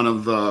know one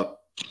of the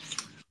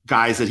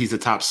guys that he's a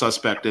top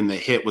suspect in the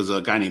hit was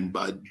a guy named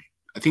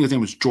I think his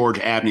name was George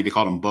Abney. They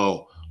called him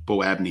Bo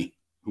Abney,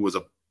 who was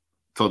a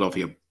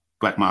Philadelphia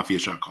Black Mafia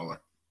shot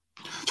caller.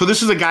 So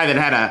this is a guy that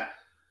had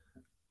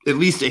at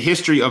least a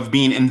history of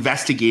being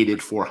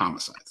investigated for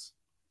homicides.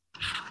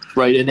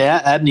 Right, and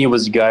Abney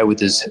was a guy with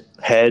his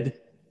head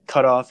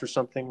cut off or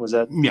something. Was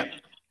that?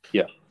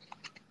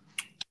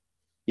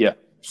 Yeah.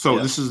 So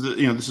this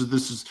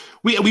is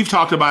we've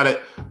talked about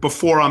it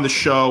before on the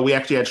show. We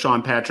actually had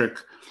Sean Patrick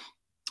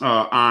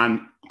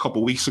on a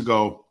couple weeks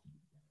ago.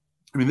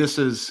 I mean, this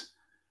is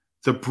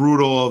the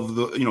brutal of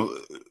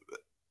the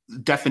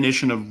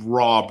definition of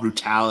raw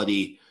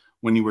brutality.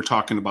 When you were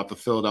talking about the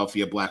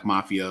Philadelphia Black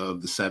Mafia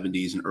of the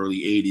 70s and early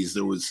 80s,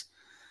 there was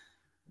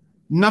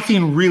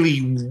nothing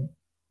really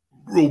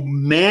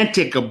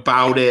romantic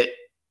about it,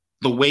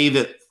 the way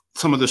that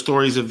some of the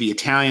stories of the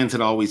Italians had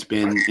always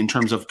been in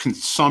terms of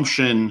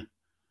consumption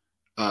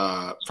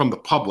from the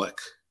public.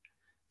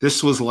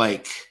 This was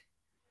like,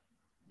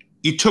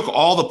 you took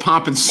all the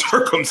pomp and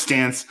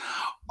circumstance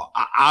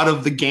out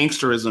of the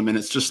gangsterism, and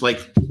it's just like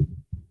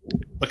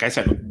I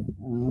said,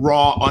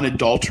 raw,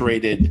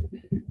 unadulterated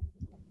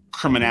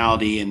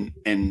criminality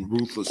and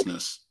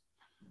ruthlessness.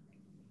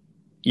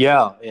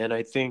 Yeah, and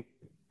I think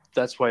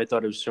that's why I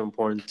thought it was so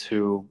important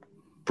to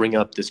bring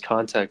up this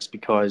context,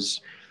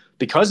 because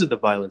of the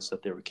violence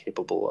that they were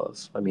capable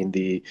of. I mean,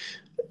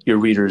 your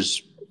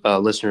readers,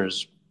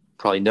 listeners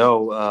probably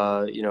know,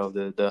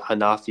 the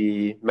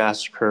Hanafi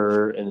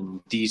massacre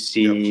in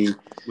D.C.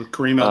 with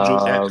Kareem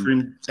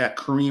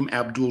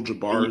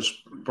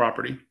Abdul-Jabbar's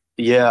property.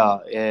 Yeah,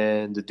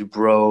 and the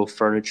Dubrow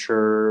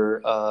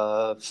furniture,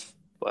 I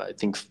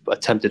think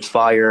attempted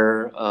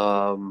fire.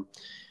 Some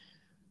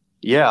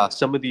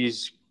of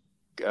these,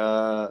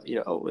 there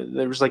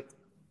was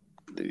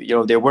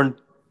they weren't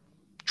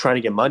trying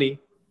to get money.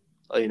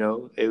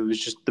 It was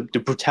just the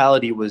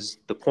brutality was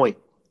the point.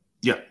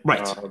 Yeah,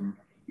 right.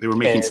 They were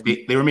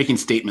making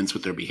statements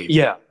with their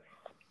behavior.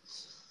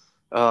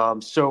 Yeah.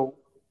 So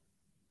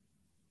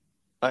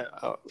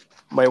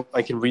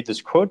I can read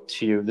this quote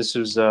to you. This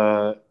is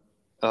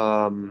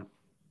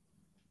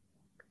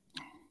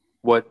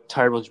what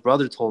Tyrone's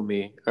brother told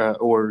me,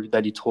 or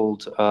that he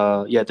told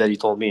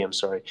me. I'm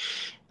sorry.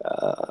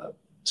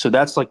 So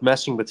that's like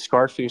messing with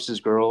Scarface's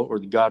girl or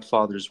the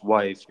Godfather's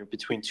wife. You're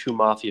between two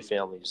mafia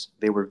families.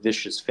 They were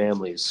vicious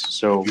families.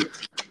 So,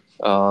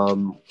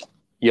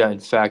 in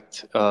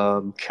fact,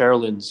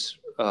 Carolyn's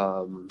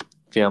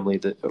family,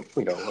 the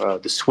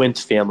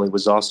Swint family,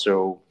 was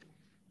also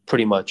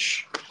pretty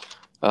much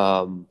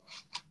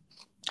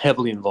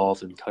heavily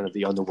involved in kind of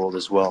the underworld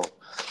as well.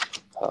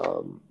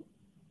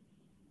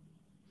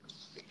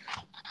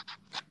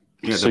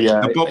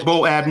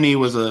 Bo Abney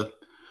was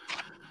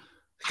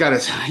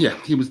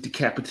he was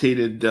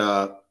decapitated,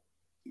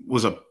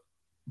 was a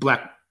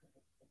Black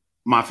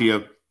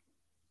Mafia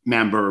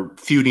member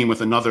feuding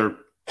with another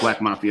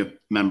Black Mafia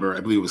member. I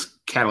believe it was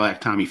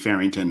Cadillac Tommy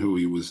Farrington, who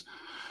he was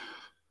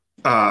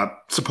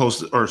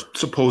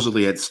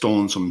supposedly had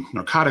stolen some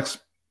narcotics,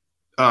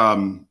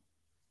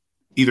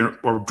 either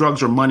or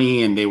drugs or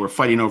money, and they were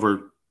fighting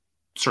over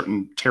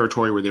certain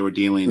territory where they were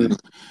dealing. Mm-hmm.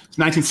 It's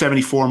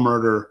 1974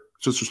 murder,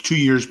 so this was 2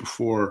 years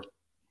before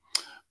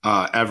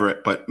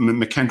Everett, but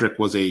McKendrick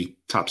was a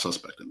top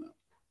suspect in that.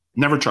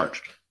 Never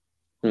charged.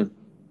 Hmm.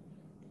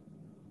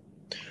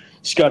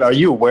 Scott, are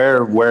you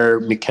aware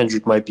where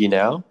McKendrick might be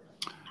now?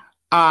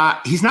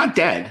 He's not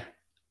dead.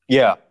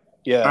 Yeah.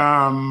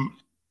 So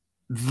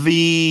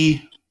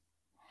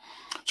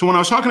when I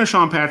was talking to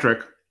Sean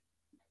Patrick,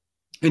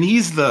 and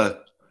he's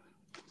the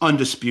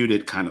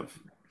undisputed kind of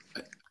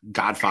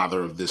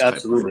godfather of this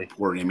type of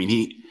reporting. I mean,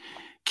 he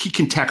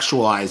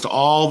contextualized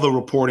all the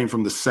reporting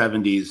from the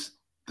 70s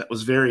that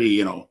was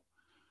very,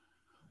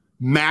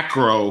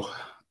 macro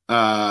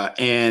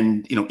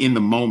and, in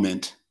the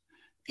moment.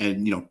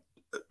 And,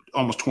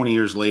 almost 20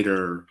 years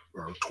later,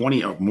 or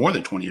more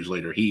than 20 years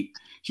later, he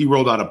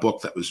rolled out a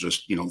book that was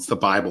just, it's the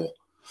Bible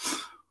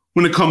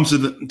when it comes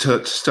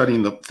to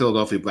studying the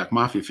Philadelphia Black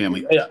Mafia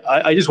family.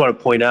 I just want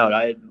to point out,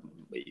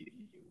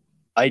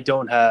 I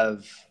don't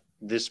have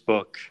this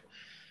book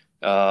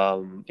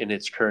in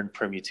its current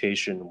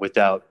permutation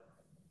without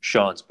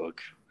Sean's book.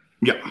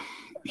 Yeah,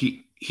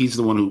 he's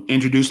the one who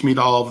introduced me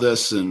to all of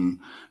this and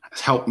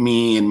has helped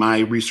me in my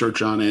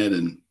research on it,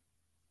 and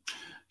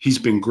he's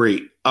been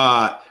great.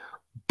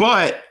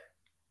 But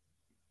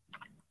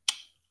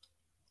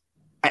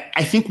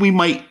I think we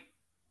might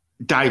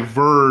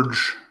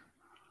diverge,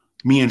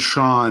 me and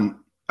Sean,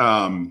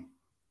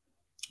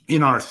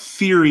 in our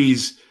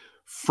theories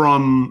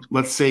from,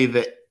 let's say,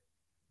 the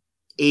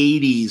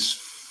 80s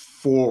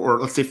or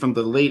let's say from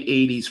the late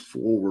 80s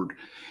forward.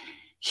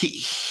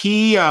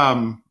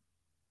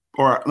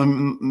 Or let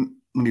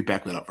me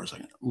back that up for a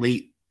second.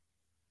 Late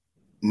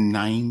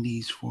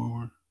 90s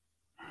forward.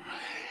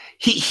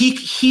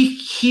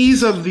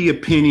 He's of the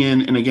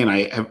opinion, and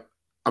again,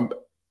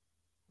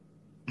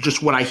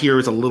 just what I hear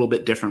is a little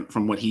bit different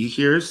from what he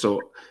hears.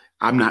 So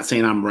I'm not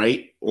saying I'm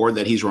right or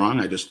that he's wrong.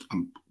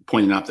 I'm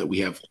pointing out that we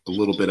have a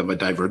little bit of a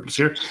divergence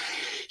here.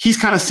 He's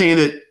kind of saying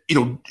that,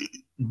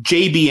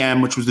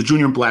 JBM, which was the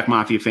Junior Black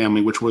Mafia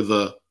family, which were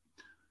the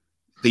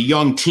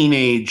young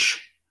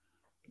teenage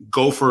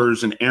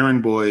gophers and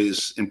errand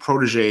boys and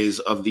proteges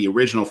of the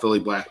original Philly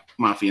Black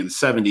Mafia in the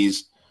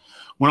 70s.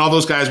 When all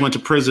those guys went to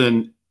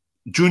prison,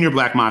 Junior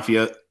Black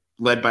Mafia,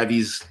 led by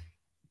these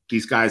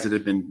guys that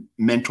had been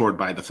mentored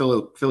by the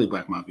Philly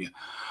Black Mafia,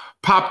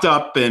 popped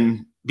up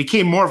and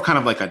became more of kind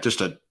of like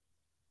just a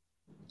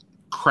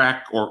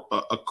crack or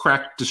a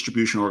crack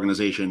distribution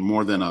organization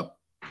more than a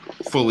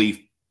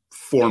fully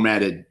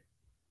formatted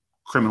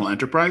criminal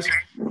enterprise.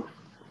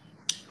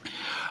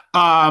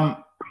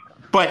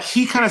 But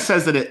he kind of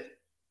says that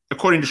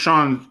according to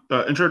Sean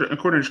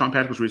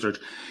Patrick's research,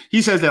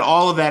 he says that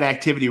all of that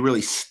activity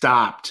really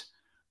stopped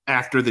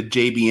after the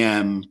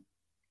JBM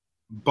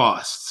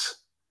busts.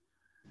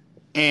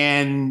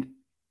 And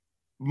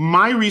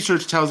my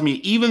research tells me,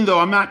 even though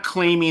I'm not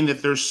claiming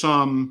that there's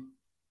some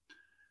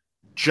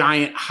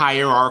giant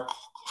hierarchical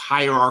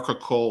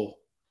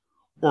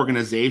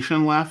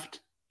organization left,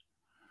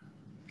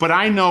 but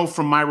I know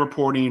from my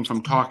reporting,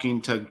 from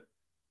talking to,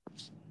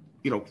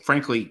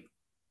 frankly,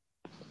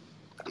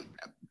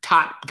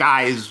 top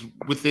guys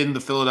within the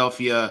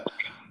Philadelphia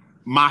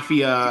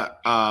Mafia,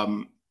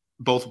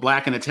 both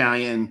Black and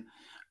Italian.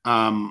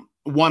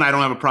 One, I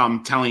don't have a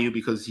problem telling you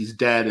because he's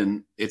dead,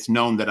 and it's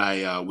known that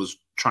I was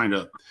trying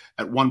to,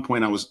 at one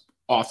point I was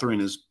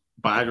authoring his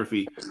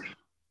biography.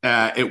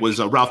 It was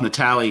Ralph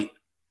Natale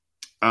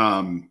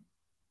who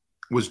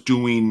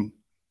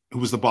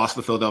was the boss of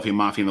the Philadelphia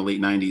Mafia in the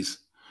late 90s,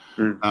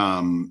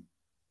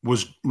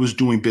 was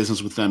doing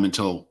business with them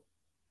until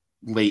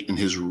late in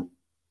his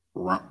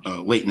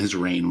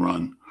reign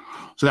run.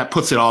 So that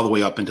puts it all the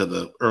way up into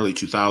the early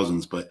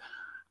 2000s. But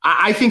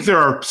I think there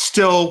are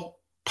still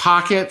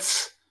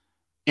pockets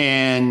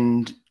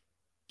and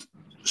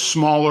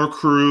smaller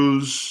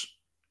crews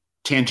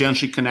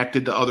tangentially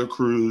connected to other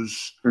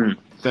crews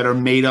that are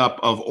made up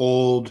of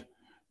old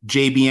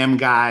JBM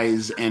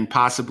guys and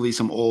possibly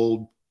some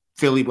old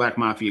Philly Black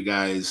Mafia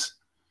guys.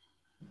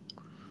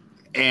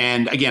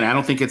 And again, I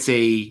don't think it's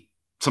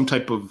some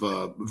type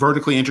of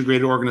vertically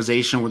integrated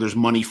organization where there's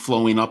money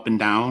flowing up and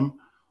down,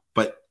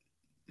 but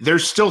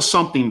there's still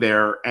something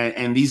there.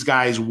 And these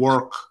guys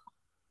work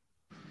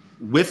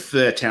with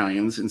the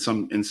Italians in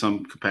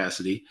some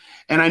capacity.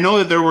 And I know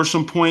that there were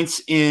some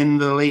points in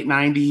the late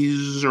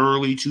 90s,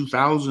 early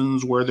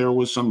 2000s where there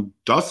was some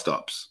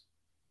dust-ups,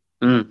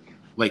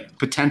 like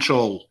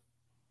potential,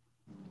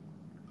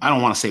 I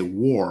don't want to say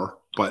war,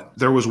 but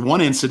there was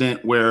one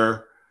incident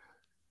where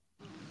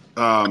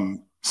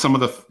some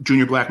of the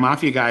Junior Black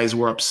Mafia guys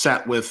were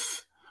upset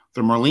with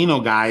the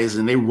Merlino guys,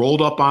 and they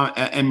rolled up on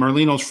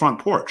Merlino's front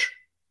porch.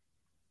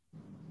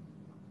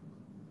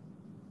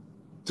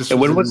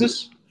 When was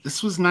this?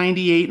 This was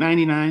 98,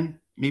 99,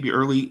 maybe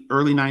early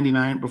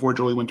 99, before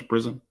Joey went to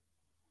prison.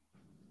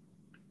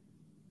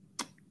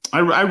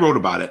 I wrote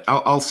about it.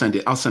 I'll send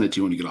it. I'll send it to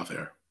you when you get off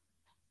air.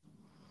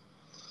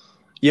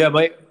 Yeah,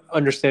 my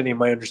understanding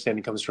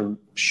comes from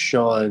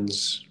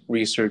Sean's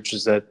research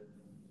is that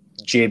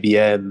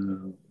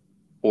JBM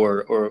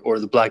or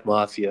the Black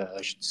Mafia,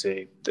 I should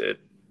say, that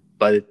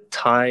by the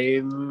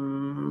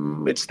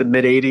time it's the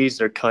mid '80s,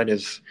 they're kind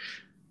of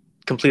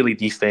completely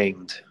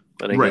defanged.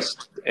 And I Right. guess,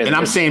 and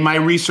I'm saying my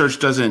research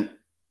doesn't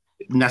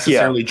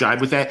necessarily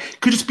jive with that.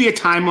 Could just be a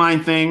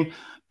timeline thing.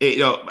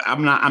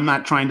 I'm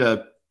not trying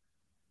to.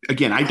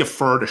 Again, I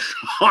defer to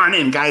Sean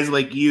and guys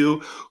like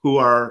you who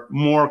are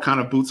more kind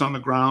of boots on the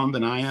ground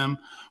than I am.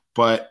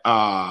 But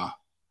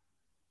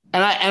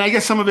and I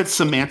guess some of it's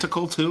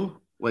semantical too.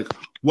 Like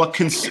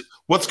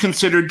what's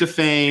considered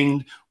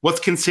defanged, what's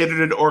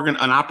considered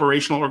an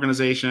operational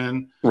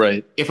organization.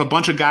 Right. If a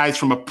bunch of guys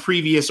from a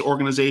previous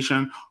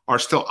organization are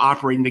still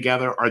operating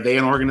together, are they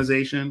an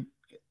organization?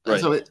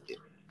 Right. So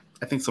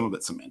I think some of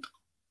it's semantical.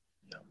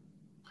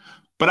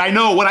 But I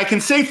know what I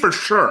can say for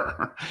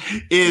sure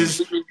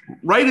is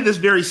right at this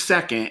very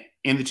second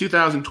in the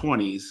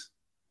 2020s,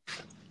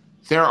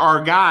 there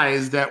are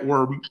guys that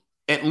were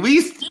at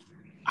least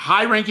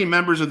high-ranking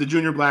members of the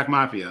Junior Black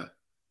Mafia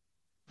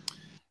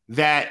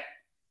that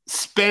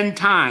spend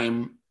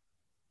time,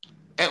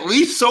 at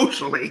least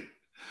socially,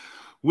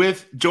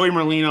 with Joey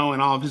Merlino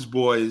and all of his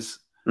boys.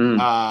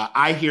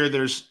 I hear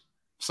there's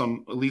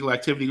some illegal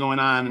activity going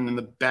on in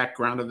the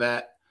background of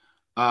that.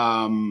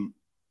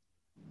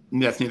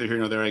 That's neither here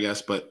nor there, I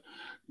guess. But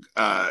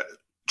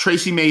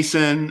Tracy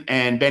Mason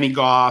and Benny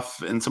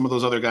Goff and some of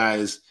those other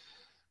guys,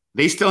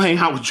 they still hang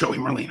out with Joey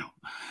Merlino.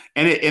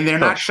 And they're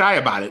not shy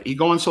about it. You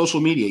go on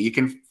social media, you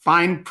can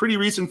find pretty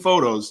recent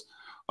photos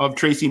of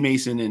Tracy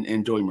Mason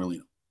and Joey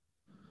Merlino.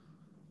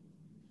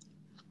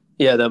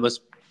 Yeah, that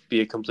must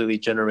be a completely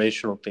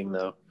generational thing,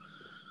 though.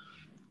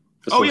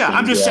 Oh yeah,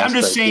 I'm just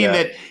saying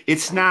that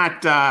it's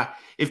not.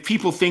 If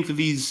people think that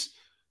these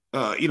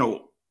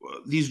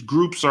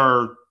groups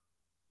are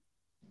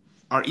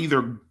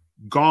either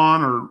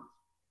gone or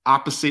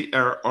opposite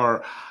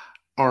or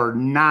are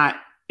not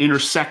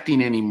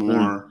intersecting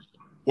anymore,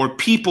 or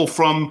people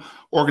from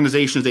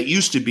organizations that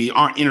used to be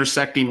aren't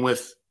intersecting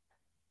with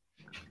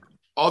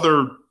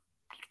other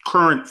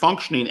current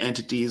functioning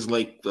entities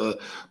like the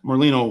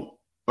Merlino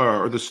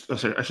I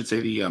should say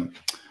the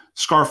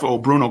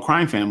Scarfo Bruno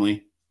crime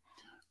family.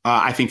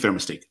 I think they're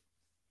mistaken.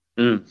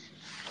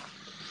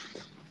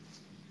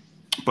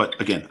 But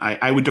again,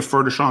 I would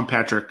defer to Sean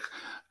Patrick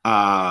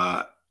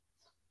on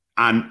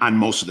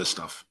most of this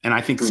stuff. And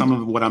I think some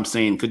of what I'm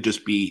saying could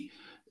just be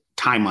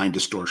timeline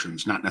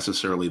distortions, not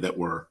necessarily that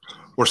or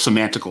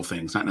semantical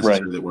things, not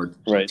necessarily that we're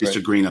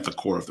disagreeing at the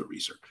core of the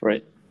research.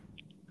 Right.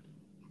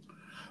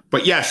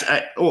 But yes,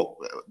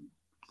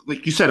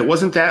 like you said, it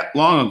wasn't that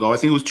long ago. I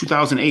think it was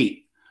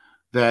 2008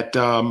 that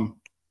the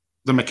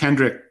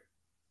McKendrick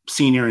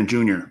senior and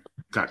junior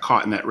got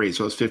caught in that race.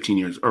 So it was 15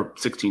 years or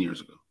 16 years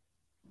ago.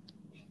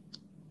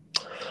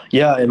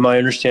 Yeah, and my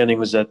understanding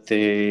was that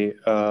they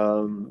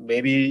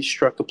maybe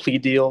struck a plea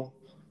deal.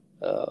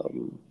 I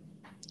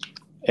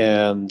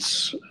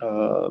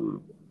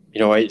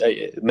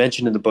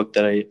mentioned in the book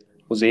that I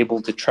was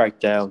able to track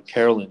down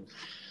Carolyn.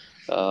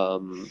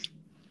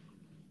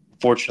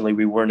 Fortunately,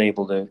 we weren't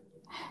able to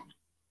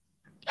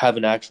have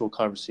an actual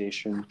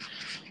conversation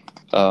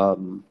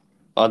on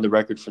the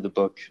record for the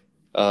book.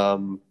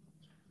 But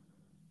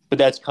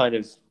that's kind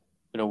of,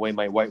 in a way,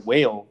 my white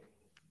whale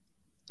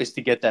is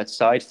to get that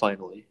side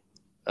finally.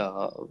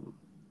 So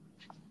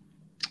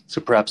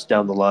perhaps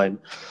down the line.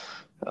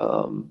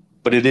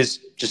 But it is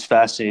just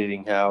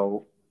fascinating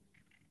how,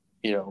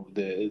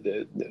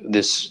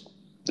 this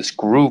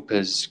group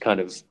has kind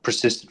of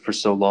persisted for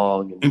so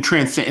long. And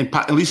transcend,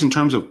 at least in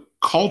terms of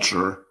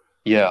culture,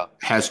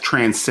 has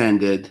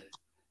transcended.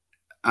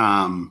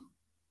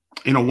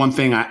 One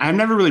thing I've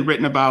never really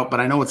written about, but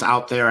I know it's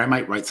out there. I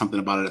might write something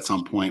about it at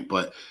some point.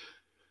 But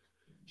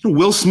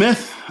Will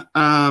Smith,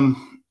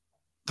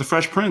 the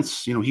Fresh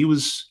Prince, he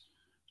was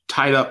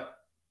tied up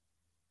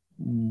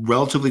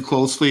relatively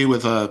closely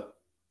with a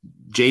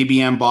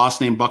JBM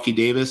boss named Bucky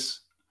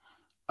Davis.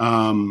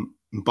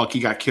 Bucky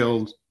got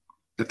killed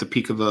at the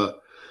peak of the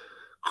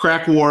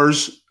crack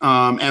wars.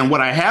 And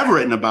what I have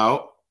written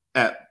about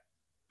at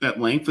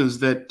length is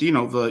that,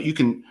 you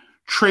can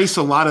trace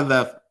a lot of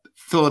the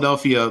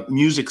Philadelphia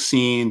music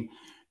scene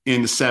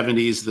in the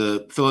 70s,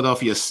 the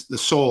Philadelphia, the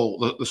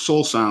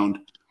soul sound,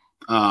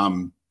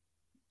 and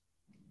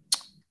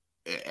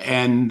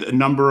a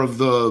number of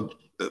the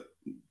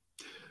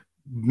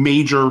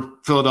major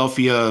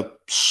Philadelphia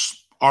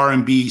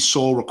R&B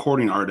soul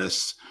recording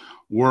artists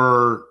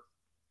were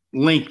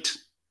linked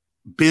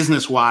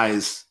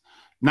business-wise,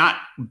 not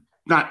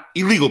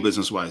illegal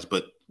business-wise,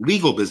 but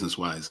legal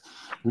business-wise,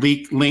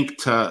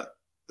 linked to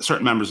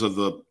certain members of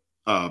the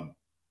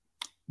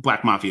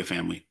Black Mafia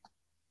family.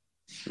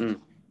 Or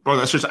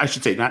I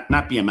should say, not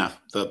BMF,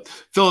 the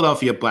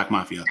Philadelphia Black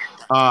Mafia,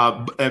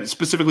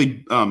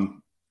 specifically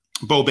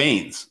Bo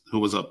Baines, who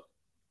was a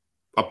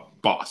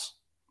boss.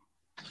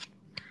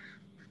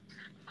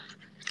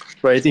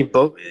 Right. I think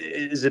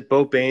is it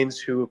Bo Baines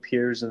who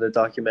appears in the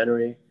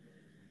documentary?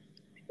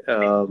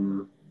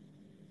 Bo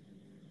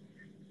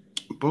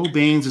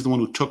Baines is the one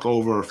who took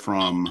over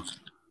from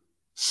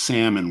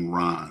Sam and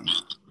Ron.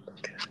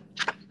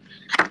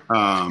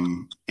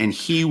 And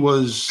he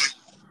was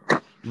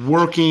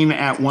working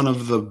at one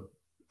of the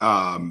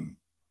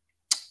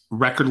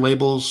record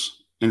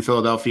labels in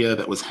Philadelphia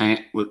that was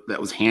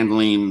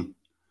handling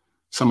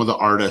some of the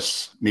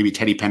artists. Maybe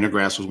Teddy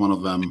Pendergrass was one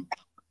of them.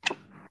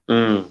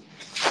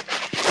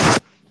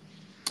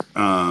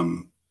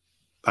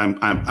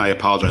 I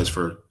apologize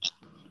for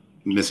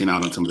missing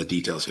out on some of the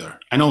details here.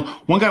 I know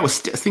one guy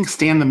was, I think,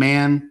 Stan the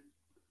Man.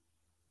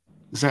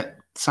 Does that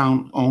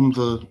own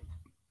the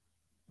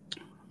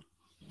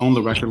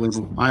record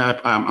label?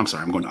 I'm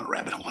sorry, I'm going down a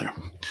rabbit hole here.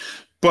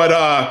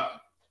 But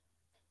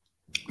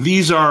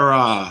these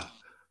are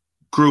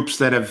groups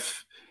that have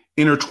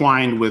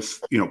intertwined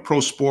with, pro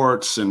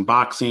sports and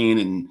boxing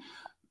and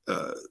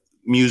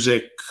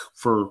music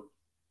for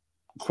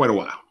quite a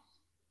while.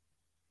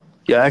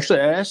 Yeah, actually,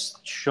 I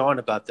asked Sean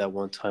about that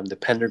one time, the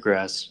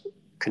Pendergrass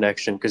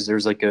connection, because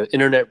there's like an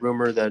internet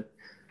rumor that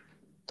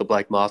the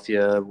Black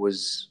Mafia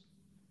was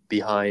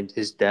behind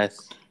his death.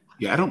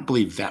 Yeah, I don't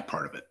believe that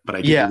part of it, but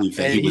I do believe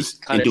that he was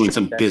doing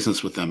some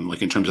business with them,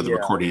 like in terms of the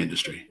recording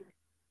industry.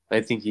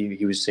 I think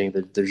he was saying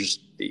that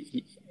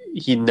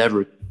he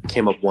never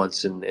came up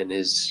once in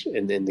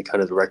the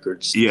kind of the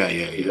records.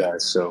 Yeah.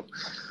 So,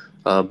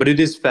 but it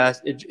is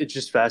it's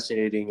just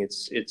fascinating.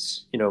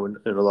 It's in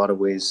a lot of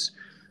ways,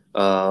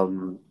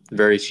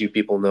 very few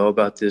people know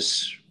about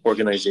this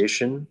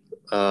organization.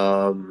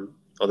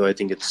 Although I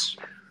think it's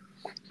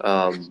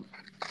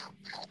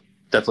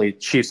definitely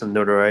achieved some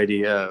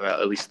notoriety,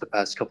 at least the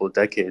past couple of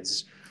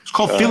decades. It's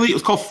called Philly. It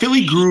was called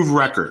Philly Groove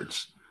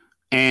Records,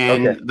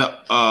 and the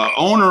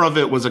owner of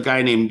it was a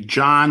guy named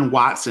John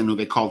Watson, who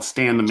they called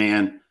Stan the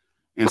Man.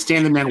 And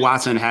Stan the Man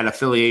Watson had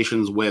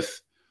affiliations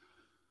with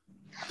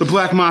the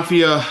Black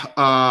Mafia,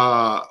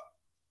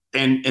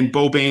 and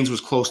Bo Baines was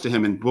close to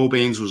him, and Bo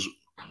Baines was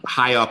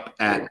high up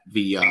at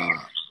the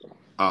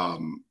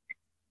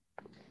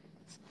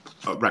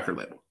record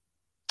label.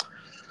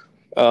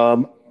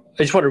 I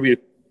just want to read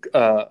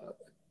a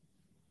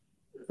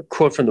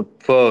quote from the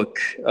book,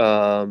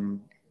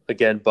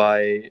 again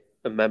by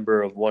a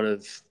member of one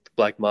of the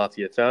Black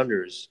Mafia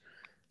founders,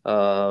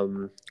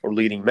 or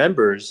leading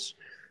members,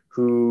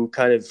 who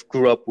kind of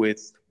grew up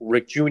with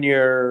Rick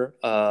Jr.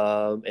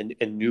 And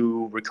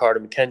knew Ricardo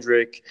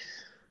McKendrick.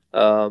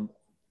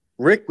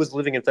 Rick was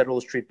living in Federal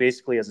Street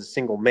basically as a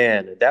single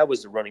man, and that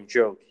was the running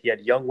joke. He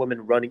had young women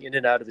running in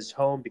and out of his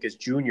home because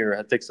Junior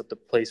had fixed up the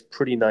place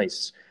pretty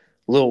nice.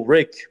 Little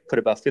Rick put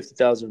about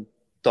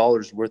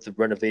 $50,000 worth of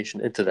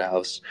renovation into the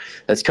house.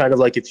 That's kind of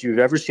like if you've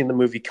ever seen the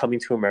movie Coming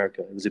to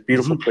America. It was a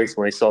beautiful place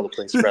when I saw the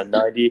place around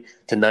 90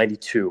 to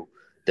 92.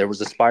 There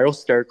was a spiral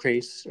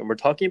staircase, and we're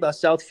talking about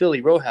South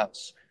Philly row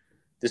house.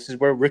 This is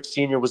where Rick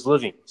Sr. was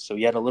living. So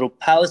he had a little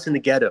palace in the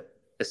ghetto,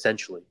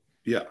 essentially.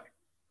 Yeah.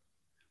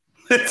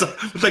 It's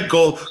like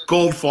gold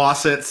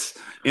faucets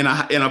in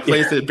a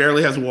place that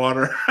barely has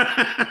water.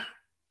 I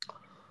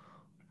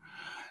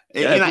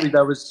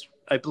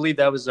believe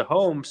that was a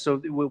home. So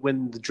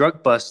when the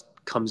drug bust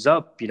comes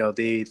up,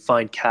 they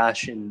find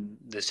cash in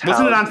this house.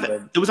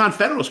 It was on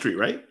Federal Street,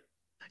 right?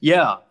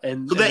 Yeah,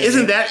 and so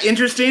isn't that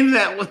interesting?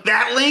 That with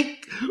that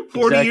link,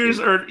 40 years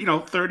or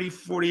 30,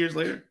 40 years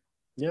later.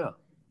 Yeah.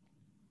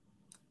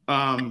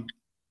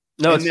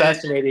 No, it's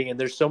fascinating, and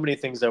there's so many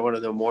things I want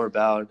to know more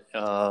about.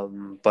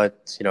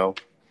 But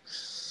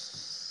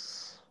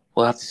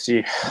we'll have to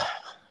see.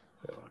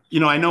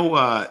 I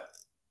know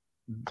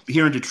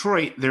here in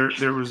Detroit,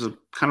 there was a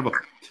kind of a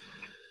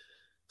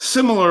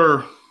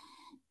similar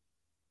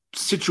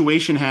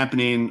situation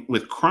happening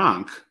with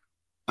Kronk.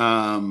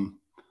 Not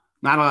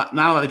a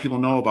lot of people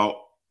know about.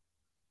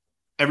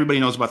 Everybody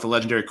knows about the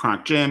legendary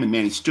Kronk Gym and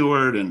Manny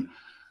Stewart, and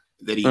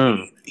that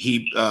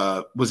he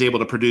was able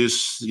to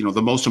produce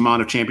the most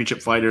amount of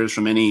championship fighters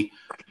from any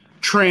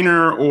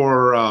trainer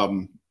or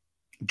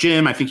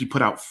gym. I think he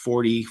put out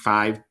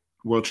 45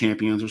 world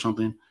champions or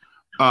something.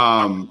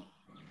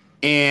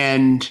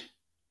 And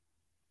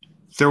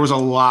there was a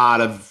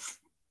lot of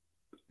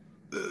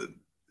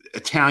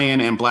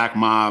Italian and black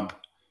mob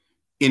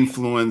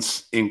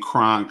influence in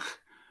Kronk.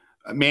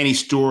 Manny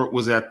Stewart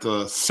was at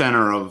the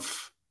center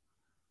of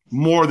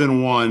more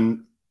than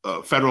one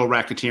federal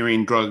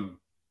racketeering drug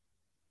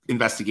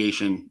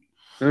investigation.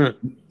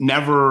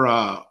 Never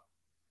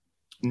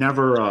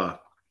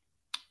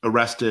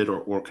arrested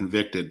or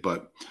convicted,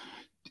 but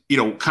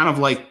kind of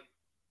like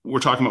we're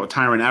talking about with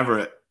Tyrone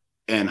Everett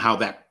and how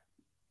that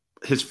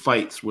his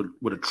fights would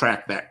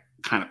attract that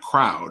kind of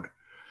crowd.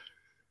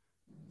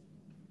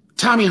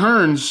 Tommy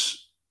Hearns,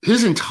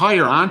 his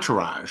entire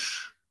entourage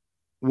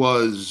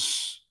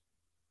was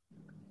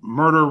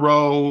Murder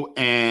Row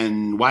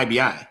and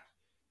YBI.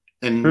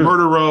 And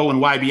Murder Row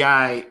and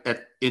YBI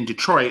in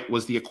Detroit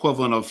was the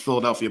equivalent of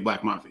Philadelphia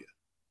Black Mafia.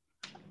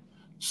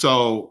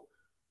 So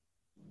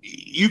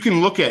you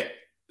can look at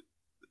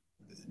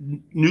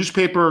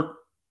newspaper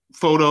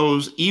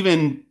photos,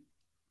 even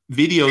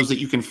videos that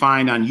you can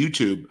find on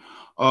YouTube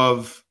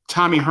of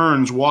Tommy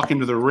Hearns walk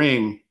into the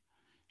ring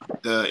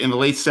in the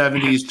late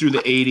 70s through the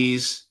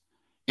 80s.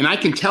 And I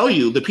can tell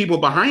you, the people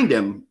behind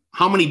him,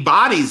 how many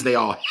bodies they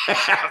all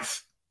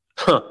have.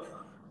 Huh.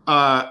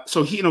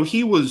 So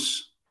he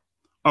was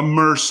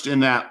immersed in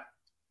that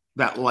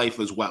life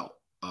as well.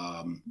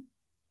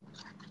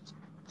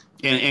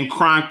 And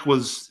Kronk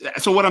was.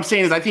 So what I'm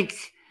saying is, I think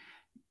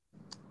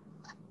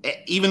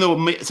even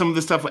though some of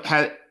this stuff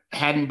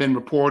hadn't been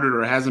reported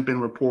or hasn't been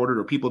reported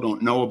or people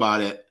don't know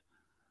about it,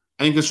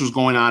 I think this was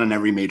going on in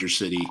every major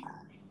city,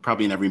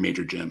 probably in every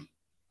major gym,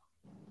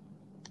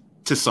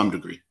 to some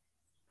degree.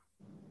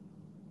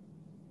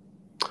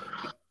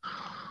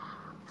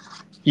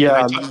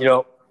 Yeah,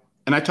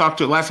 And I talked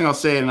to, last thing I'll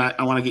say, and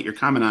I want to get your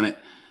comment on it.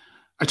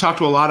 I talked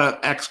to a lot of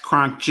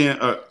ex-Kronk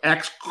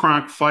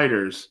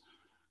fighters,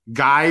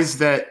 guys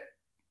that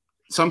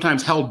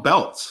sometimes held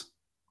belts.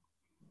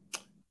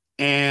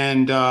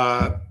 And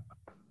a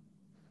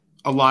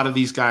lot of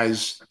these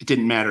guys, it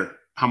didn't matter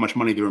how much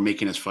money they were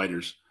making as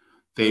fighters.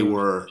 They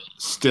were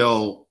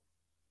still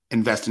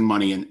investing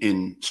money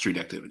in street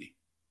activity.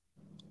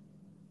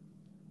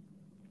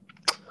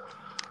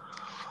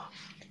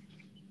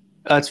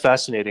 That's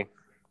fascinating.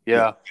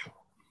 Yeah.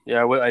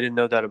 I didn't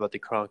know that about the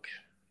Kronk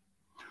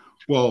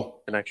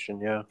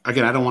connection. Yeah.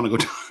 Again, I don't want to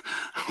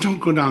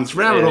go down this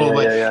rabbit hole,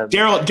 but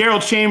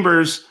Daryl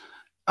Chambers,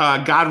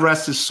 God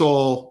rest his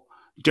soul,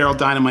 Daryl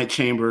Dynamite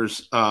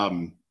Chambers,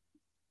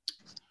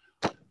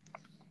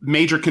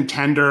 major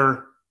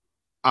contender,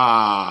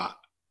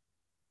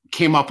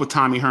 came up with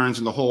Tommy Hearns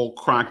and the whole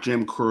Kronk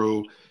Gym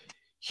crew.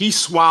 He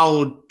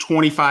swallowed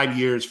 25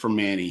 years for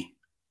Manny.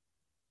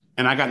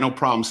 And I got no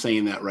problem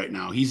saying that right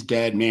now. He's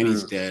dead.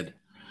 Manny's dead.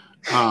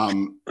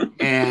 And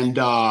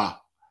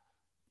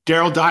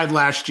Daryl died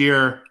last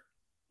year.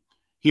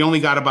 He only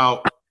got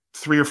about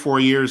 3 or 4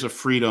 years of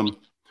freedom,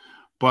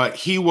 but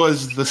he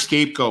was the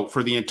scapegoat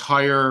for the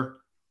entire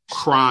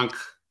Kronk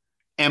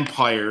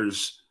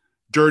empire's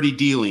dirty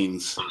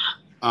dealings.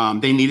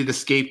 They needed a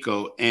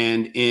scapegoat.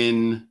 And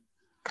in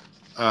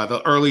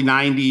the early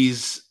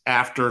 90s,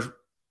 after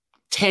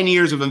 10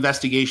 years of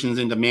investigations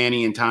into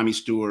Manny and Tommy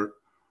Stewart,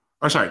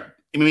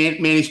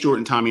 Manny Stewart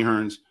and Tommy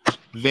Hearns,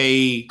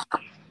 they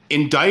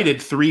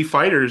indicted 3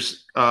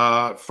 fighters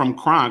from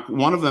Kronk,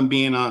 one of them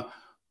being a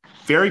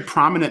very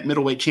prominent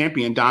middleweight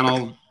champion,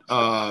 Donald,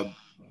 the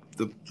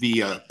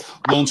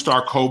Lone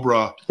Star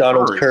Cobra.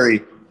 Donald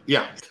Curry.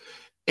 Yeah.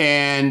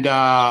 And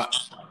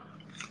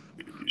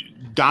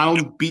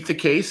Donald beat the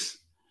case.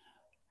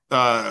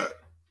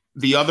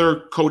 The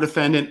other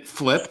co-defendant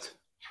flipped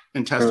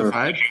and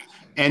testified.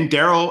 And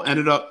Daryl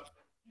ended up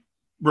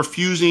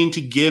refusing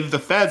to give the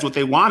feds what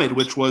they wanted,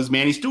 which was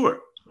Manny Stewart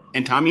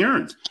and Tommy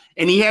Hearns.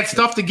 And he had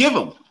stuff to give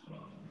them.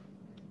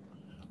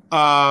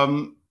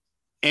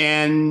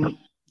 And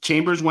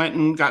Chambers went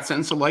and got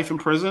sentenced to life in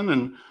prison.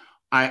 And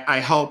I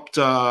helped,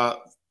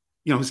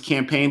 his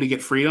campaign to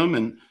get freedom,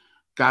 and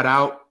got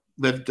out,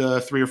 lived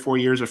 3 or 4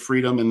 years of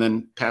freedom, and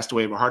then passed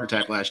away of a heart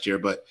attack last year.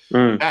 But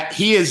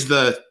he is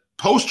the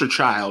poster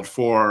child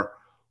for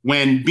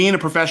when being a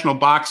professional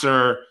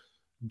boxer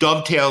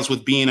dovetails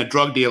with being a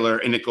drug dealer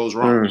and it goes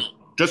wrong.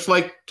 Just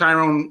like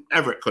Tyrone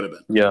Everett could have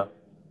been.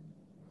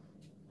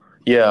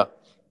 Yeah.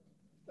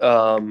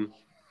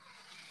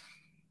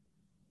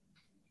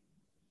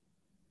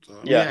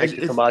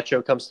 Hector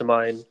Camacho comes to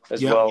mind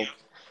as well.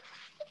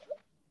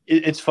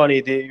 It's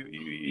funny,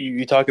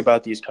 you talk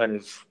about these kind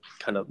of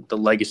the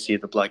legacy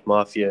of the Black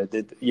Mafia.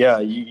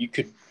 You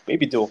could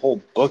maybe do a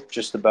whole book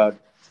just about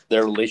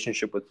their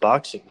relationship with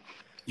boxing.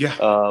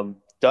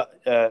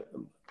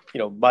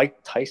 Mike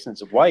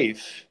Tyson's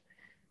wife,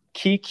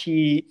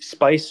 Kiki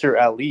Spicer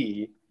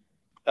Ali,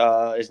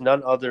 is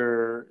none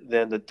other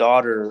than the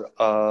daughter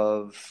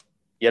of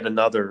yet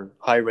another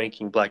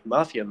high-ranking Black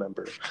Mafia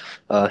member,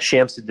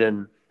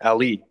 Shamsuddin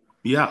Ali.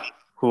 Yeah,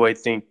 who I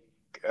think,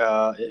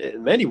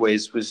 in many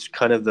ways, was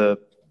kind of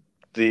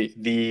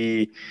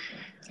the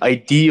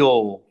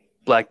ideal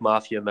Black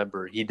Mafia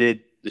member. He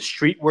did the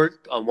street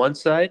work on one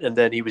side, and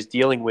then he was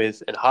dealing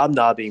with and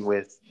hobnobbing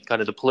with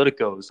kind of the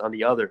politicos on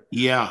the other.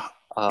 Yeah.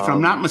 If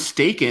I'm not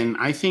mistaken,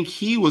 I think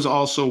he was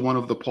also one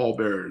of the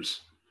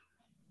pallbearers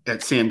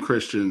at Sam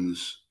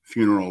Christian's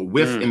funeral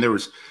and there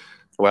was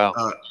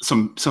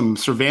some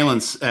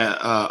surveillance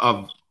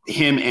of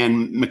him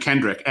and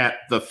McKendrick at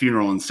the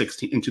funeral in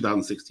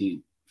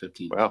 2016,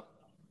 15. Wow.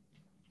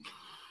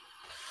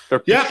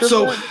 Yeah.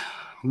 So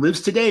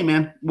lives today,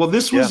 man. Well,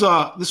 this was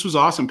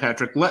awesome,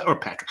 Patrick.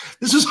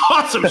 This is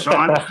awesome,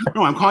 Sean.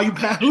 No, I'm calling you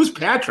Pat. Who's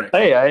Patrick?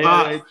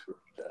 Hey,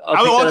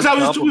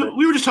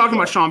 we were just talking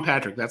about Sean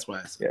Patrick. That's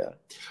why I said.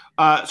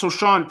 Yeah. So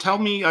Sean,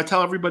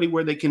 tell everybody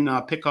where they can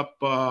pick up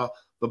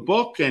the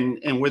book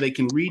and where they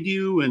can read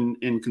you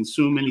and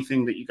consume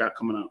anything that you got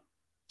coming out.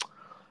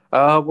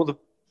 Well, the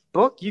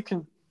book, you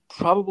can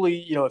Probably,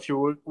 you know, if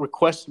you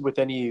requested with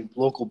any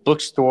local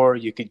bookstore,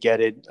 you could get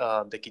it.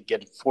 They could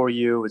get it for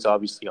you. It's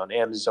obviously on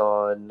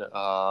Amazon. There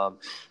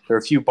are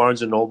a few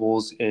Barnes and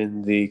Nobles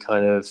in the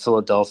kind of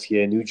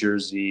Philadelphia, New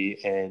Jersey,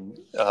 and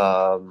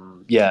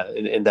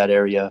in that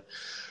area.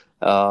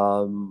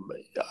 I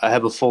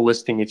have a full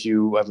listing. If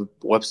you have a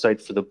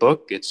website for the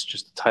book, it's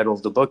just the title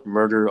of the book,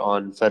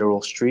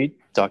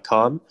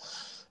 murderonfederalstreet.com.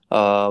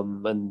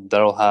 And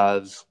that'll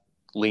have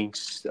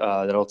links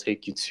that'll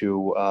take you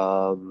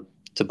to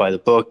buy the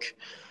book.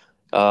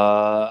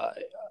 I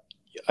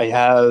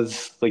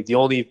have, like, the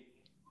only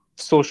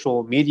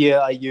social media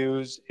I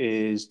use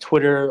is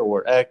Twitter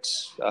or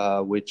X,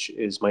 which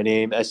is my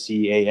name,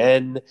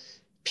 SeanPasbon.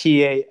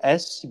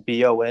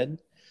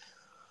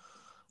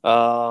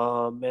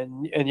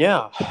 And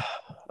yeah.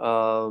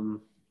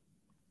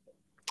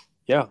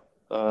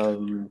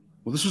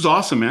 Well, this was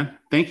awesome, man.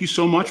 Thank you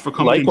so much for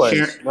coming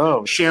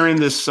and sharing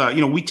this.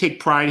 We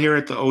take pride here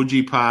at the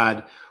OG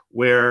Pod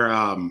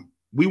where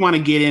we want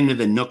to get into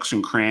the nooks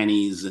and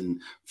crannies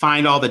and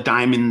find all the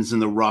diamonds in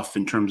the rough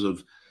in terms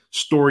of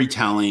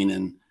storytelling.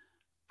 And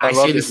I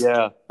love it.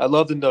 Yeah, I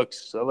love the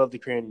nooks. I love the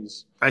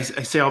crannies. I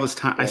say all this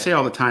time. Yeah. I say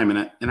all the time,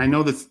 and I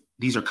know that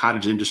these are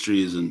cottage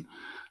industries, and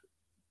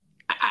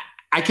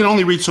I can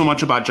only read so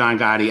much about John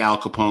Gotti, Al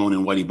Capone,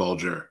 and Whitey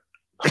Bulger.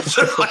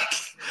 Like,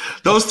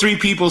 those three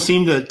people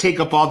seem to take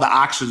up all the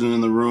oxygen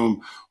in the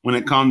room when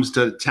it comes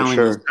to telling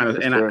this kind of.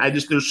 And I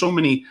just, there's so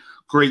many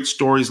great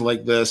stories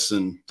like this,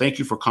 and thank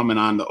you for coming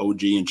on the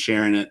OG and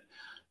sharing it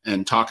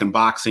and talking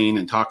boxing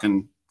and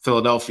talking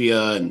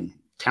Philadelphia and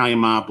Italian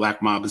mob,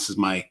 black mob. This is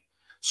my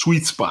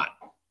sweet spot.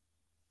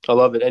 I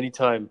love it.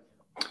 Anytime.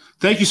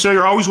 Thank you, sir.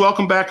 You're always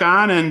welcome back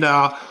on, and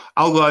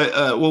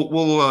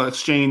we'll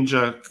exchange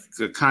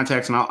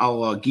contacts, and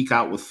I'll geek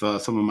out with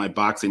some of my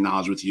boxing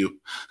knowledge with you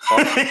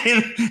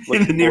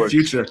in the near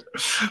future.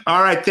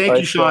 All right, thank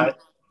you, Sean.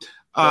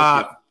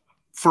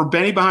 For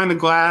Benny Behind the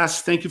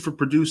Glass, thank you for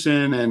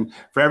producing, and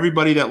for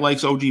everybody that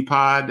likes OG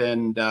Pod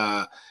and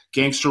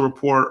Gangster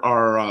Report,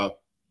 our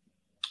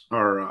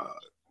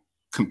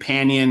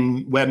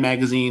companion web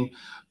magazine.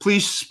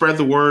 Please spread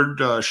the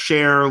word,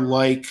 share,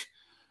 like,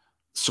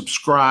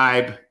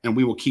 subscribe, and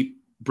we will keep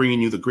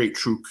bringing you the great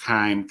true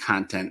crime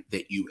content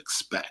that you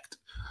expect.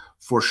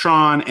 For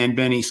Sean and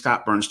Benny,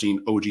 Scott Burnstein,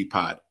 OG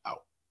Pod out.